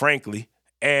 quite frankly.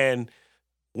 And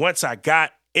once I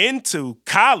got into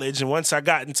college and once I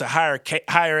got into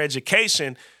higher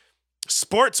education,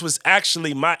 sports was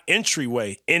actually my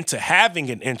entryway into having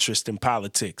an interest in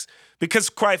politics. Because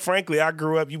quite frankly, I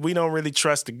grew up, we don't really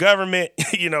trust the government.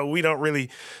 We don't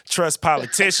really trust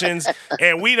politicians.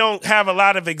 And we don't have a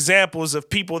lot of examples of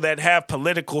people that have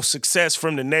political success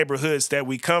from the neighborhoods that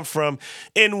we come from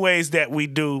in ways that we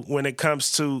do when it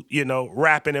comes to,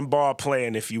 rapping and ball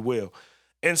playing, if you will.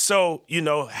 And so,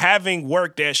 having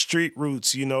worked at Street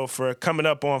Roots, for coming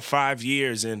up on 5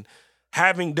 years and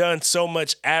having done so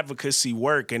much advocacy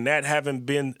work and that having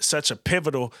been such a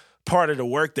pivotal part of the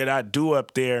work that I do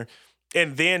up there,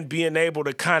 and then being able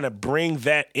to kind of bring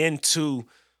that into,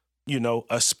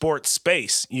 a sports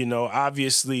space,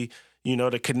 obviously,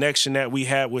 the connection that we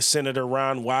had with Senator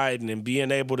Ron Wyden and being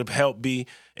able to help be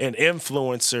an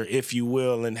influencer, if you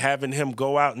will, and having him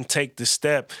go out and take the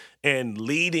step and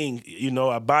leading,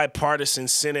 a bipartisan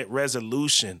Senate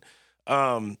resolution.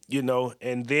 And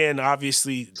then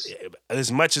obviously,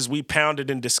 as much as we pounded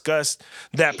and discussed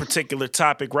that particular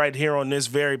topic right here on this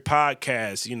very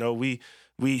podcast,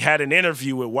 we had an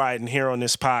interview with Wyden here on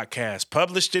this podcast,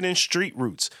 published it in Street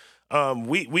Roots.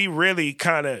 We really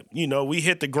kind of, we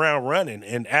hit the ground running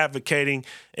and advocating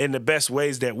in the best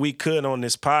ways that we could on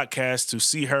this podcast to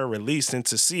see her released, and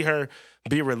to see her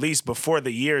be released before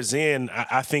the year's end,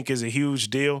 I think is a huge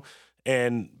deal.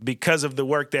 And because of the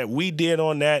work that we did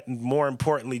on that, and more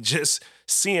importantly, just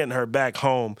seeing her back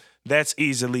home, that's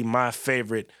easily my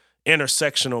favorite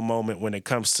intersectional moment when it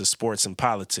comes to sports and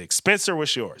politics. Spencer,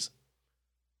 what's yours?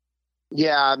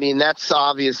 Yeah, I mean, that's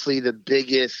obviously the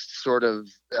biggest sort of,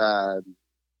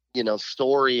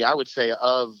 story, I would say,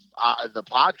 of the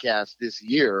podcast this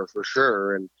year for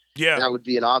sure. And that would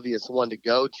be an obvious one to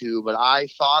go to. But I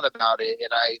thought about it,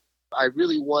 and I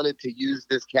really wanted to use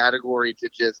this category to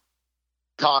just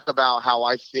talk about how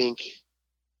I think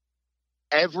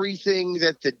everything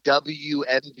that the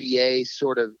WNBA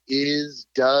sort of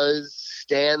does,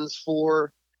 stands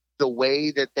for, the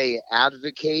way that they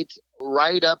advocate,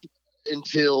 right up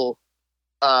until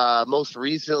most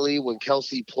recently when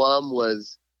Kelsey Plum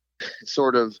was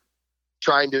sort of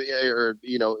trying to, or,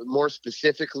 more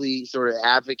specifically sort of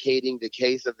advocating the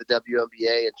case of the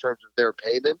WNBA in terms of their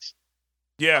payments.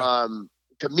 Yeah.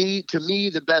 To me,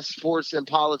 the best sports and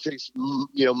politics,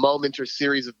 moment or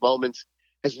series of moments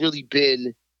has really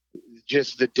been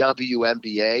just the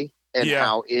WNBA and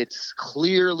how it's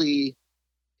clearly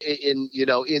in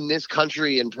this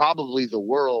country and probably the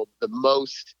world, the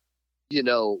most,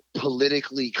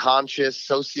 politically conscious,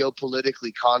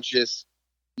 socio-politically conscious,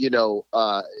 league.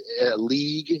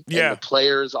 Yeah. And the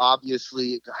players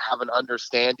obviously have an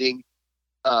understanding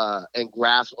and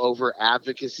grasp over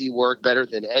advocacy work better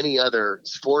than any other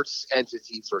sports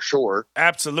entity for sure.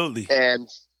 Absolutely. And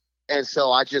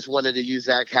so I just wanted to use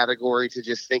that category to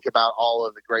just think about all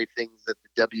of the great things that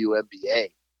the WNBA,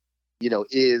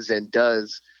 is and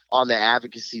does on the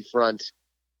advocacy front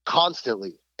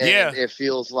constantly. And it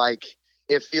feels like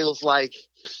it's just like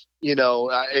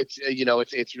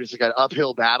an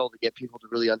uphill battle to get people to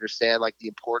really understand like the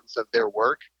importance of their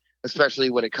work, especially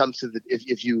when it comes to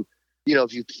if you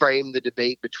frame the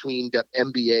debate between the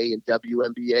NBA and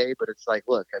WNBA. But it's like,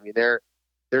 look, I mean, they're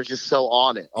just so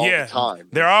on it all the time.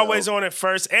 They're always on it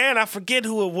first. And I forget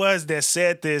who it was that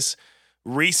said this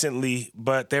recently,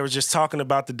 but they were just talking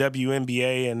about the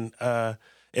WNBA, and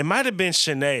it might have been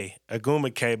Shanae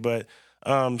Agumake, but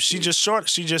she just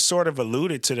sort of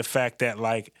alluded to the fact that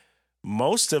like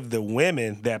most of the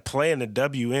women that play in the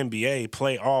WNBA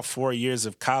play all 4 years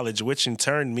of college, which in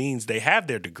turn means they have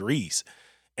their degrees.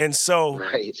 And so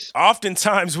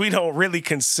oftentimes we don't really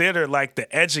consider like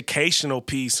the educational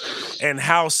piece and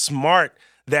how smart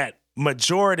that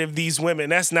majority of these women,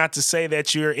 that's not to say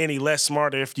that you're any less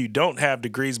smarter if you don't have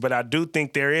degrees, but I do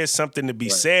think there is something to be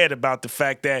said about the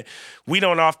fact that we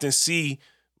don't often see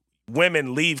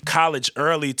women leave college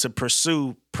early to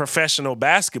pursue professional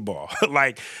basketball.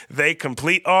 Like they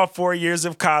complete all 4 years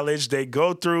of college. They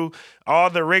go through all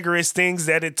the rigorous things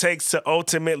that it takes to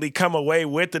ultimately come away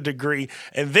with a degree.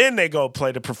 And then they go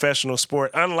play the professional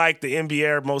sport. Unlike the NBA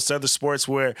or most other sports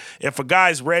where if a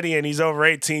guy's ready and he's over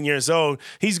 18 years old,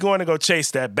 he's going to go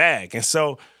chase that bag. And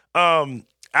so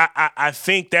I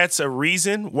think that's a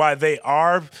reason why they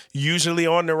are usually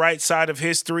on the right side of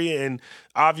history. And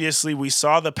obviously we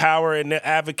saw the power and the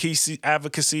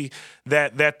advocacy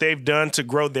that they've done to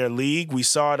grow their league. We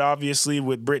saw it obviously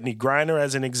with Brittany Griner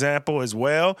as an example as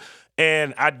well.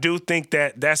 And I do think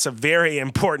that that's a very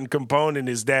important component,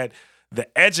 is that the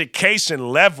education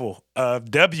level of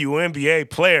WNBA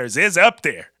players is up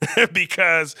there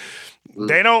because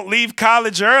they don't leave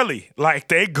college early. Like,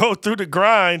 they go through the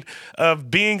grind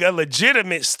of being a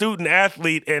legitimate student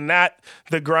athlete and not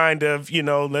the grind of,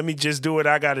 let me just do what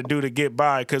I got to do to get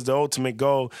by, because the ultimate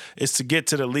goal is to get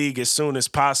to the league as soon as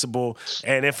possible.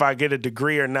 And if I get a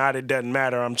degree or not, it doesn't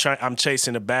matter. I'm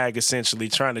chasing a bag, essentially,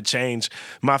 trying to change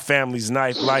my family's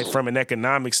life from an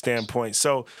economic standpoint.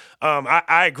 So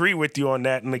I agree with you on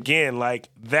that. And again, like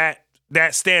that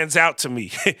stands out to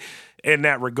me in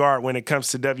that regard when it comes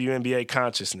to WNBA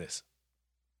consciousness.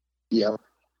 Yeah.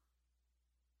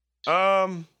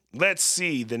 Let's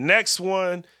see. The next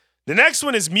one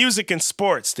is music and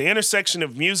sports, the intersection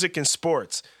of music and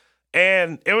sports.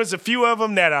 And it was a few of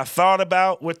them that I thought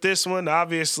about with this one.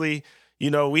 Obviously,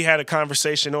 we had a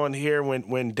conversation on here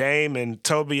when Dame and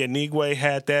Toby Anigwe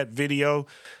had that video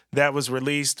that was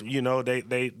released.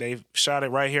 They shot it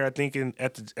right here, I think,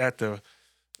 at the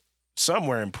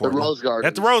somewhere in Portland. The Rose Garden.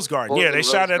 At the Rose Garden. Portland, yeah, they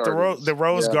shot it at the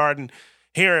Rose yeah. Garden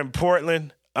here in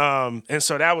Portland. And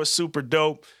so that was super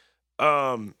dope.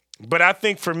 But I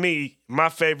think for me, my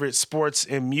favorite sports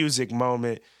and music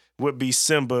moment would be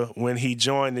Simba when he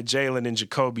joined the Jalen and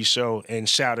Jacoby show and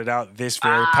shouted out this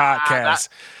very podcast.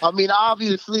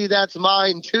 Obviously that's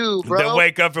mine too, bro. The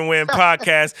Wake Up and Win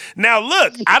podcast. Now,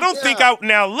 look,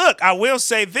 I will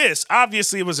say this.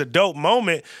 Obviously, it was a dope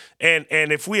moment. And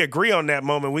if we agree on that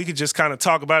moment, we could just kind of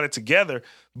talk about it together.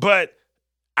 But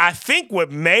I think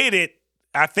what made it,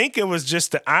 I think it was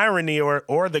just the irony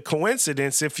or the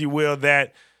coincidence, if you will,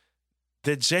 that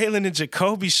the Jalen and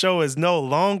Jacoby show is no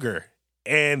longer.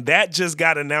 And that just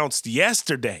got announced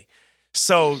yesterday.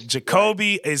 So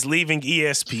Jacoby is leaving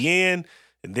ESPN.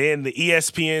 And then the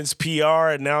ESPN's PR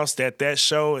announced that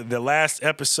show, the last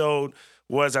episode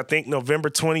was, I think, November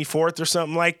 24th or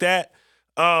something like that.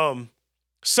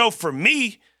 So for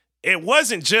me, it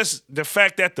wasn't just the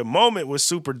fact that the moment was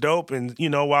super dope. And,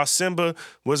 while Simba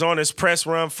was on his press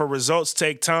run for Results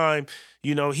Take Time,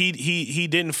 he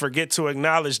didn't forget to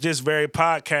acknowledge this very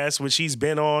podcast, which he's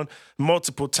been on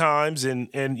multiple times and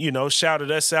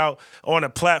shouted us out on a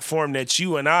platform that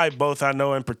you and I both, I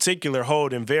know in particular,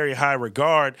 hold in very high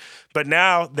regard. But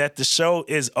now that the show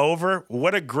is over,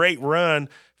 what a great run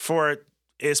for it.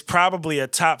 Is probably a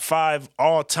top 5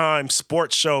 all-time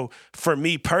sports show for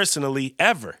me personally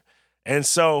ever. And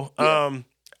so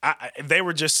they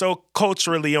were just so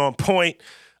culturally on point.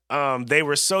 They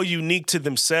were so unique to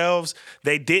themselves.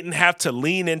 They didn't have to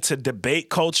lean into debate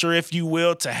culture, if you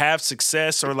will, to have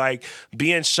success, or like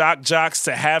being shock jocks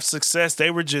to have success.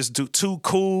 They were just two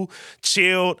cool,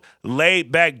 chilled,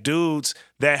 laid back dudes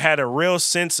that had a real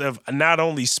sense of not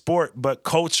only sport, but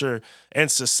culture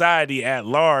and society at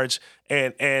large.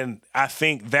 And I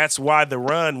think that's why the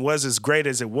run was as great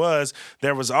as it was.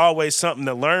 There was always something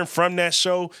to learn from that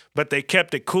show, but they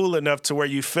kept it cool enough to where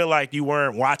you feel like you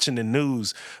weren't watching the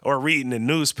news or reading the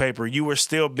newspaper. You were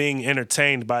still being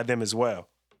entertained by them as well.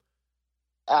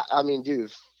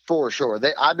 Dude, for sure.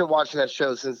 I've been watching that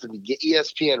show since the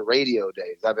ESPN radio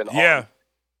days. I've been on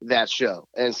that show.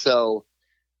 And so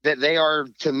that they are,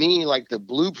 to me, like the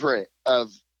blueprint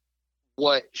of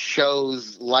what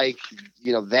shows like,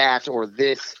 that or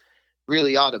this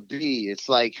really ought to be. It's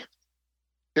like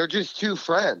they're just two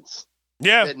friends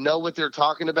that know what they're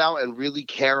talking about and really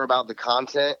care about the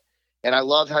content. And I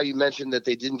love how you mentioned that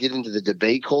they didn't get into the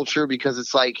debate culture, because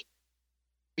it's like,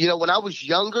 when I was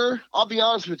younger, I'll be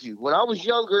honest with you, when I was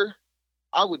younger,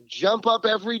 I would jump up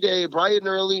every day bright and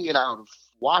early and I would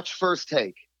watch First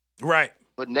Take. Right.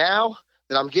 But now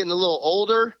that I'm getting a little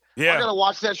older, I gotta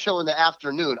watch that show in the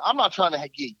afternoon. I'm not trying to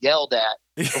get yelled at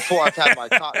before I've had my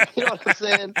coffee. You know what I'm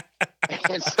saying?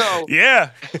 And so,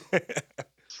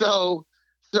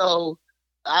 so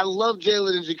I love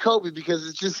Jalen and Jacoby because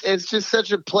it's just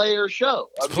such a player show.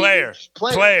 Player.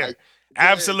 Like,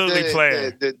 absolutely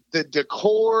player. The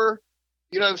decor,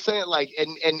 you know what I'm saying? Like,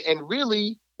 and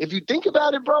really, if you think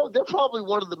about it, bro, they're probably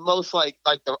one of the most like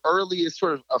the earliest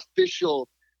sort of official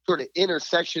sort of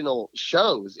intersectional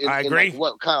shows in like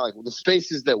what kind of like the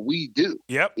spaces that we do.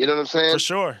 Yep. You know what I'm saying? For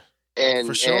sure. And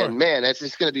man, that's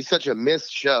just going to be such a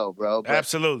missed show, bro.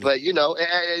 Absolutely. But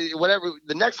whatever,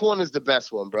 the next one is the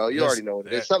best one, bro. You already know what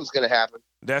it is. Something's going to happen.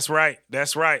 That's right.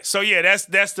 That's right. So yeah,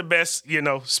 that's the best,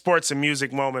 sports and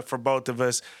music moment for both of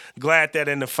us. Glad that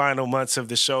in the final months of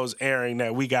the show's airing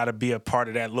that we got to be a part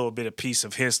of that little bit of piece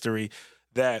of history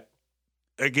that,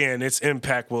 again, its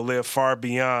impact will live far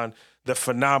beyond the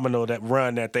phenomenal that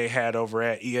run that they had over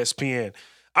at ESPN.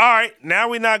 All right, now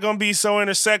we're not going to be so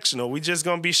intersectional. We just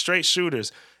going to be straight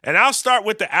shooters. And I'll start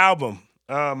with the album.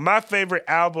 My favorite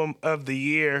album of the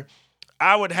year,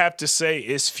 I would have to say,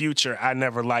 is Future, I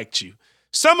Never Liked You.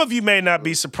 Some of you may not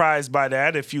be surprised by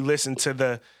that if you listen to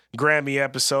the Grammy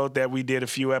episode that we did a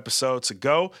few episodes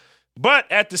ago. But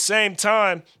at the same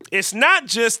time, it's not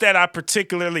just that I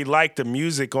particularly like the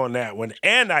music on that one,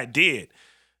 and I did.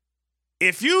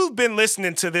 If you've been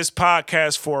listening to this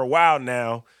podcast for a while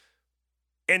now,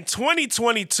 in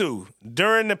 2022,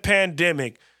 during the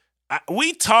pandemic,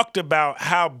 we talked about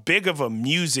how big of a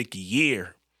music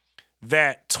year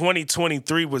that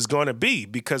 2023 was going to be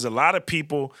because a lot of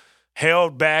people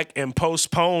held back and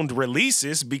postponed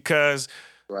releases because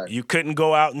you couldn't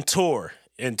go out and tour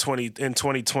in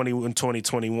 2020 and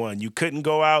 2021. You couldn't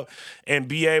go out and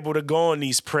be able to go on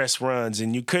these press runs,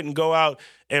 and you couldn't go out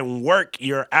and work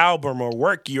your album or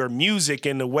work your music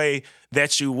in the way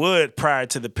that you would prior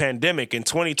to the pandemic. And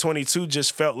 2022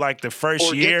 just felt like the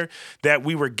first year that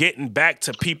we were getting back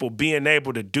to people being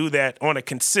able to do that on a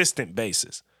consistent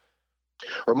basis.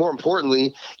 Or more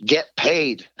importantly, get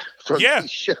paid for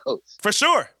these shows. For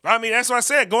sure. I mean, that's what I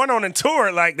said. Going on a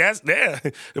tour, like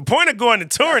the point of going to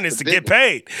touring is to get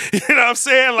paid. You know what I'm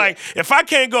saying? Like, if I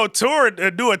can't go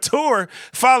do a tour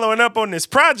following up on this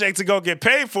project to go get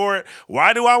paid for it,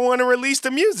 why do I want to release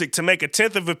the music? To make a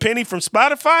tenth of a penny from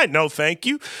Spotify? No, thank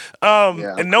you.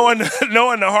 And knowing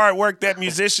the hard work that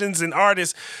musicians and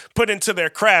artists put into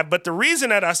their craft. But the reason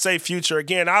that I say Future,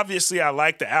 again, obviously I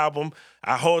like the album.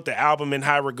 I hold the album in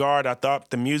high regard. I thought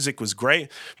the music was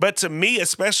great. But to me,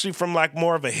 especially from like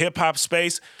more of a hip hop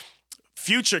space,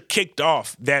 Future kicked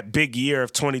off that big year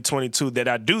of 2022 that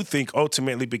I do think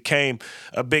ultimately became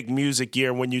a big music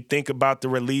year. When you think about the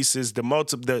releases,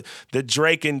 the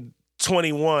Drake and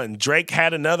 21. Drake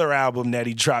had another album that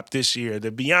he dropped this year,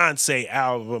 the Beyonce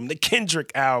album, the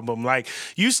Kendrick album. Like,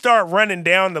 you start running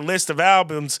down the list of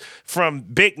albums from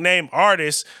big name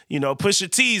artists, Pusha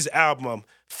T's album.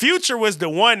 Future was the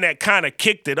one that kind of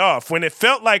kicked it off. When it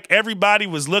felt like everybody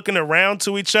was looking around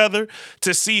to each other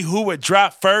to see who would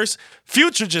drop first,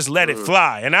 Future just let it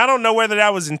fly. And I don't know whether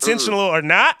that was intentional or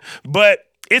not, but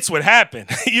it's what happened.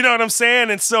 You know what I'm saying?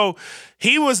 And so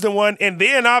he was the one. And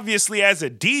then obviously as a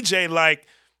DJ, like,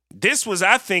 this was,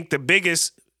 I think, the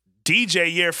biggest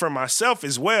DJ year for myself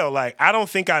as well. Like, I don't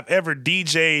think I've ever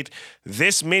DJ'd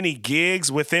this many gigs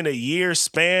within a year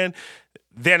span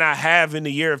than I have in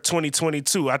the year of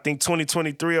 2022. I think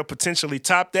 2023 will potentially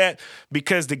top that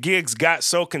because the gigs got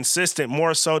so consistent,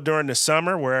 more so during the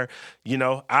summer where,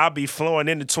 I'll be flowing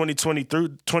into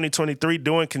 2023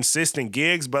 doing consistent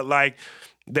gigs. But like,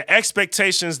 the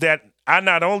expectations that I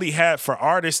not only had for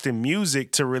artists and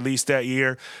music to release that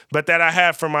year, but that I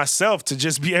had for myself to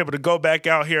just be able to go back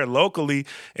out here locally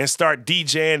and start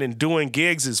DJing and doing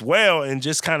gigs as well, and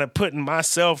just kind of putting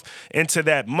myself into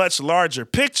that much larger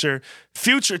picture.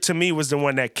 Future to me was the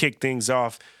one that kicked things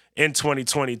off in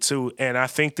 2022. And I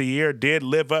think the year did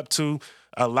live up to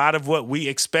a lot of what we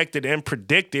expected and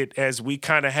predicted, as we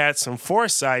kind of had some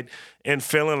foresight in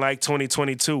feeling like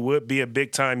 2022 would be a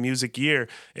big time music year.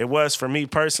 It was for me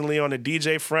personally on the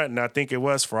DJ front, and I think it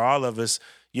was for all of us,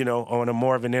 on a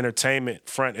more of an entertainment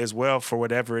front as well, for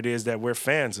whatever it is that we're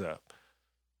fans of.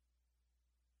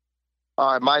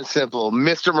 All right, mine's simple.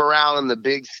 Mr. Morale and the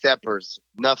Big Steppers.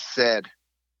 Enough said.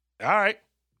 All right,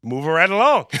 moving right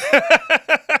along.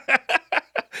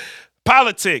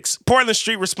 Politics. Portland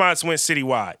Street Response went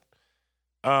citywide.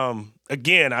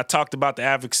 Again, I talked about the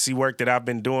advocacy work that I've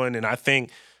been doing, and I think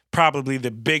probably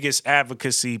the biggest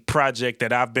advocacy project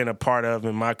that I've been a part of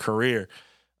in my career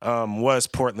was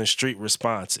Portland Street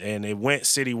Response. And it went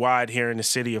citywide here in the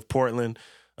city of Portland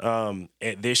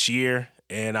this year.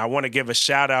 And I want to give a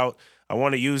shout out. I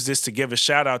want to use this to give a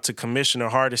shout out to Commissioner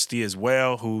Hardesty as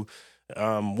well, who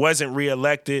wasn't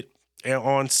reelected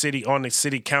on the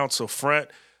city council front.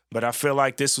 But I feel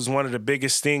like this was one of the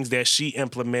biggest things that she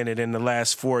implemented in the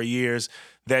last 4 years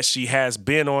that she has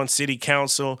been on city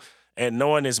council, and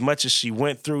knowing as much as she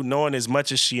went through, knowing as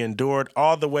much as she endured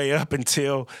all the way up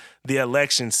until the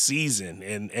election season,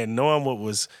 and knowing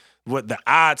what the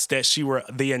odds that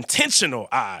the intentional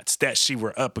odds that she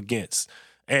were up against.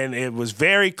 And it was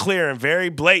very clear and very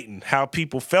blatant how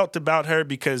people felt about her,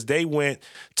 because they went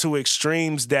to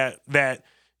extremes that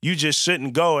you just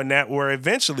shouldn't go, and that were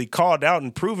eventually called out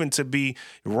and proven to be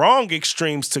wrong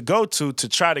extremes to go to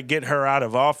try to get her out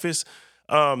of office.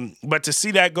 But to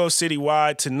see that go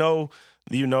citywide, to know,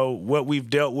 what we've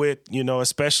dealt with,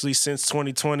 especially since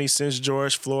 2020, since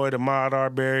George Floyd, Ahmaud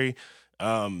Arbery,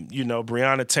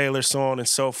 Breonna Taylor, so on and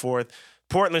so forth.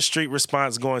 Portland Street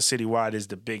response going citywide is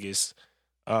the biggest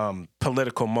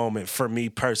political moment for me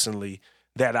personally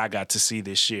that I got to see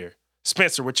this year.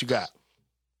 Spencer, what you got?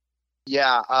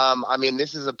 Yeah,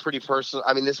 this is a pretty personal.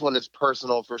 This one is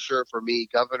personal for sure for me.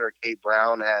 Governor Kate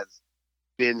Brown has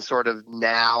been sort of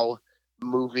now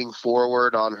moving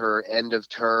forward on her end of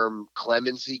term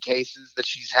clemency cases that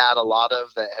she's had a lot of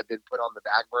that have been put on the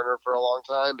back burner for a long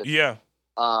time. And, yeah.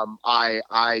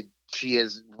 She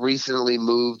has recently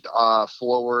moved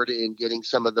forward in getting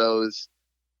some of those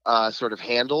sort of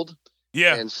handled.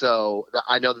 Yeah. And so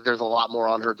I know that there's a lot more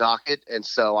on her docket, and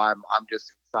so I'm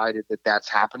just excited that that's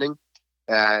happening.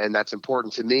 And that's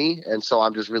important to me. And so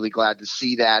I'm just really glad to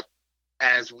see that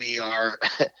as we are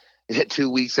 2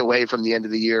 weeks away from the end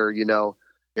of the year.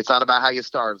 It's not about how you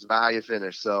start, it's about how you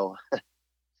finish. So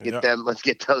let's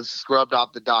get those scrubbed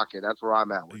off the docket. That's where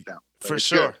I'm at with that. For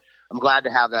sure. Good. I'm glad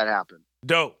to have that happen.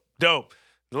 Dope.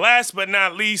 Last but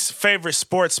not least, favorite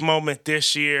sports moment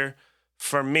this year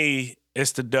for me,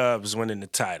 it's the Dubs winning the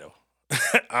title.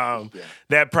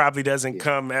 That probably doesn't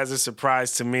come as a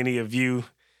surprise to many of you.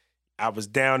 I was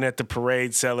down at the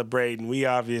parade celebrating. We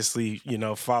obviously,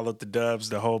 followed the Dubs,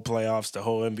 the whole playoffs, the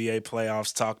whole NBA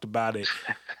playoffs, talked about it.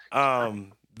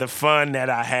 The fun that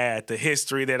I had, the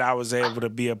history that I was able to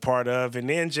be a part of, and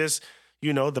then just,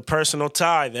 the personal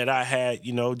tie that I had,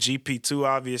 GP2,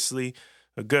 obviously,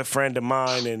 a good friend of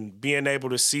mine, and being able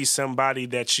to see somebody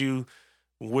that you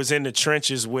was in the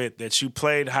trenches with, that you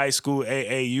played high school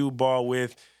AAU ball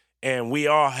with, and we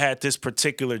all had this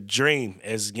particular dream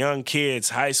as young kids,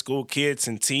 high school kids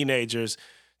and teenagers,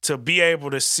 to be able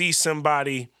to see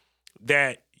somebody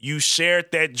that you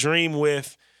shared that dream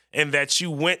with and that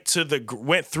you went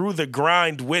through the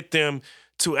grind with them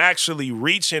to actually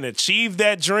reach and achieve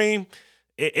that dream.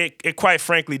 It quite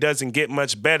frankly doesn't get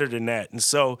much better than that. And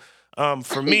so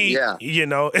for me,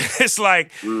 it's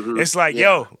like,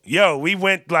 yo, we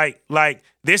went like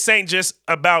this ain't just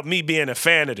about me being a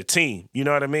fan of the team. You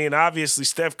know what I mean? Obviously,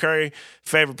 Steph Curry,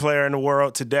 favorite player in the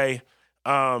world today.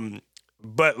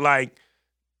 But like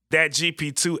that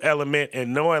GP2 element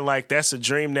and knowing like that's a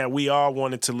dream that we all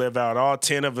wanted to live out, all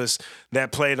 10 of us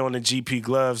that played on the GP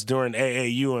gloves during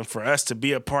AAU, and for us to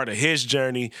be a part of his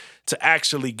journey to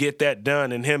actually get that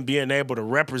done and him being able to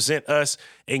represent us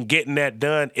and getting that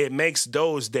done, it makes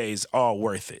those days all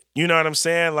worth it. You know what I'm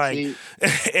saying? Like,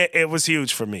 it was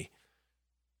huge for me.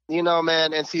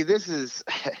 Man, and see, this is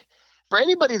for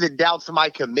anybody that doubts my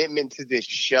commitment to this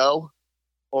show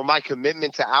or my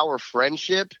commitment to our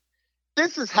friendship.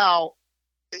 This is how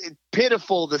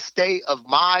pitiful the state of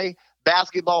my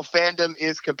basketball fandom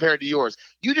is compared to yours.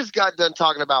 You just got done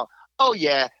talking about, oh,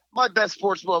 yeah, my best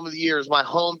sports moment of the year is my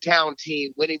hometown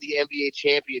team winning the NBA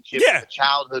championship with a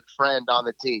childhood friend on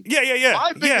the team. Yeah.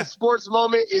 My biggest sports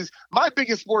moment is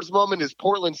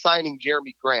Portland signing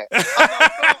Jeremy Grant.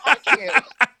 I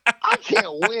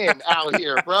can't win out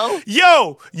here, bro.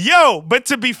 Yo, but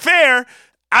to be fair,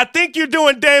 I think you're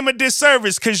doing Dame a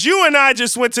disservice because you and I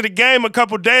just went to the game a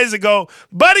couple days ago.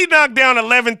 Buddy knocked down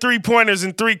 11 three-pointers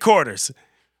in 3 quarters.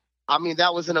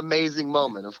 That was an amazing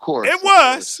moment, of course. It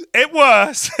was. It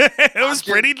was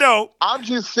pretty dope. I'm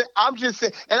just saying,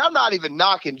 and I'm not even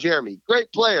knocking Jeremy.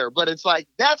 Great player, but it's like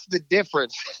that's the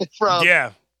difference from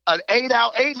an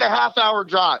 8.5 hour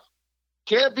drive.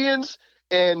 Champions,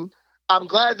 and I'm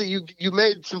glad that you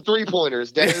made some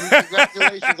 3-pointers, Dame.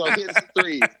 Congratulations on hitting some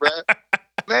threes, bro.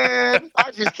 Man,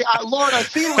 Lord, I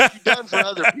see what you've done for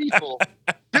other people.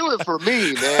 Do it for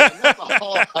me, man. That's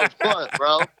all I want,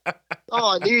 bro.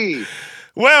 All I need.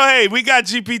 Well, hey, we got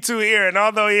GP2 here, and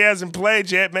although he hasn't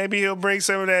played yet, maybe he'll bring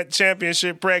some of that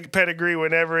championship pedigree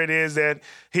whenever it is that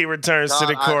he returns to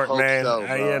the court, man.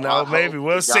 So, maybe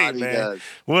we'll see, man.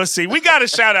 We'll see. We got to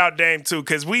shout out Dame, too,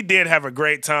 because we did have a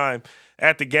great time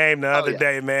at the game the other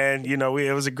day, man.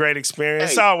 It was a great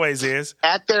experience. Hey, always is.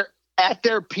 At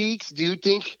their peaks, do you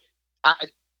think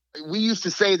we used to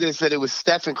say this, that it was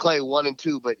Steph and Clay 1 and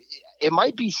 2, but it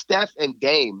might be Steph and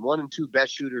Dame 1 and 2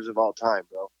 best shooters of all time,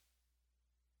 bro.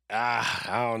 I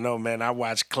don't know, man. I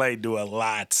watched Clay do a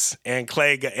lot, and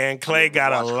Clay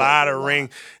got a lot of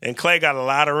rings, and Clay got a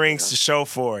lot of rings to show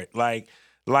for it. Like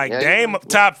Dame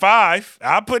top 5.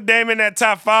 I'll put Dame in that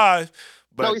top 5.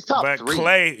 But, no, he's top 3.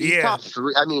 Clay, he's top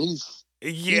 3.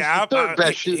 He's the third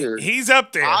best shooter he's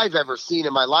up there I've ever seen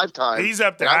in my lifetime. He's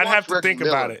up there. I'd have to think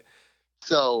about it.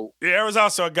 So yeah, there was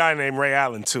also a guy named Ray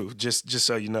Allen too. Just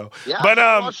so you know. yeah, but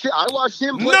I watched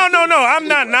him. Play no. I'm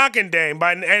not knocking Dame.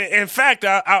 But in fact,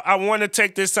 I want to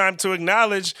take this time to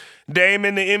acknowledge Dame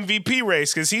in the MVP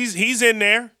race because he's in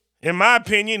there. In my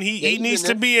opinion, he needs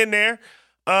to be in there.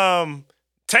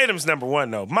 Tatum's number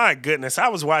one, though. My goodness. I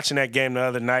was watching that game the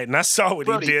other night, and I saw what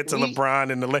he did to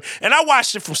LeBron and I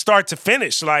watched it from start to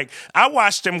finish. Like, I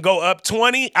watched him go up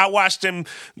 20. I watched him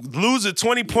lose a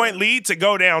 20-point lead to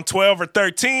go down 12 or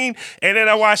 13. And then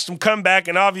I watched him come back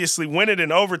and obviously win it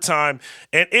in overtime.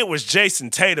 And it was Jason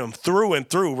Tatum through and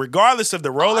through. Regardless of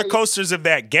the roller coasters of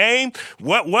that game,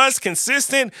 what was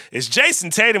consistent is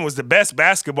Jason Tatum was the best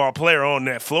basketball player on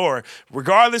that floor.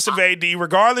 Regardless of AD,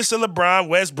 regardless of LeBron,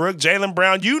 Westbrook, Jaylen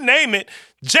Brown, you name it,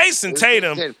 Jason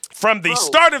Tatum, from the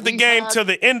start of the game to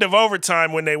the end of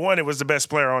overtime when they won it, was the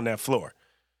best player on that floor.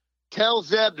 Tell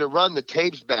Zeb to run the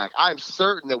tapes back. I'm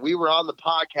certain that we were on the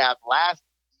podcast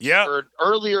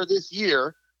earlier this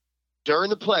year during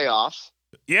the playoffs.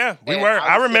 Yeah, we were.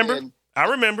 I remember.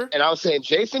 And I was saying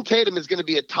Jason Tatum is going to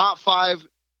be a top 5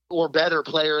 or better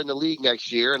player in the league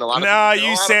next year. And a lot of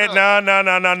you said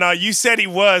no. You said he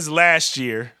was last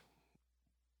year.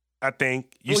 I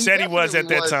think you said he was at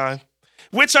that time.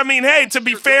 Which, I mean, hey, to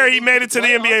be fair, he made it to the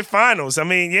NBA Finals. I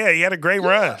mean, yeah, he had a great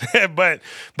run. but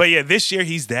yeah, this year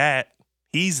he's that.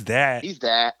 He's that. He's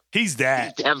definitely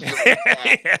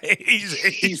that.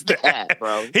 He's that,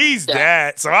 bro. He's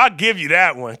that. So I'll give you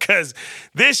that one because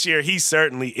this year he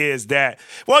certainly is that.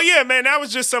 Well, yeah, man, that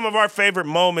was just some of our favorite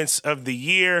moments of the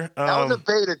year. That was a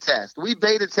beta test. We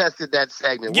beta tested that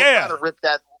segment. We'll try to rip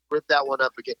that one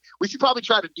up again. We should probably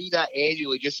try to do that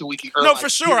annually just so we can for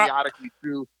sure. periodically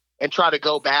through and try to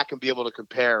go back and be able to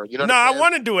compare. You know? I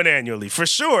want to do it annually for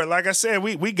sure. Like I said,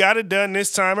 we got it done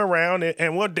this time around,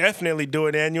 and we'll definitely do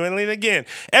it annually. And again,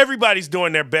 everybody's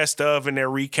doing their best of and their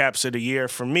recaps of the year.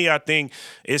 For me, I think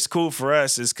it's cool for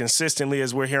us as consistently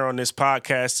as we're here on this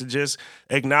podcast to just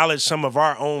acknowledge some of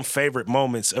our own favorite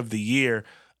moments of the year,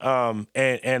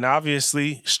 and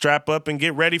obviously strap up and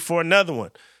get ready for another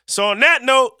one. So on that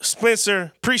note,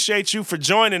 Spencer, appreciate you for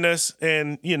joining us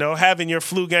and, having your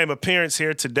flu game appearance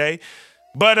here today.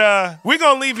 But we're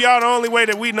going to leave y'all the only way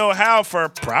that we know how for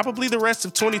probably the rest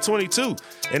of 2022.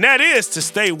 And that is to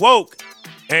stay woke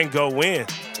and go win.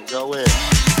 Go win.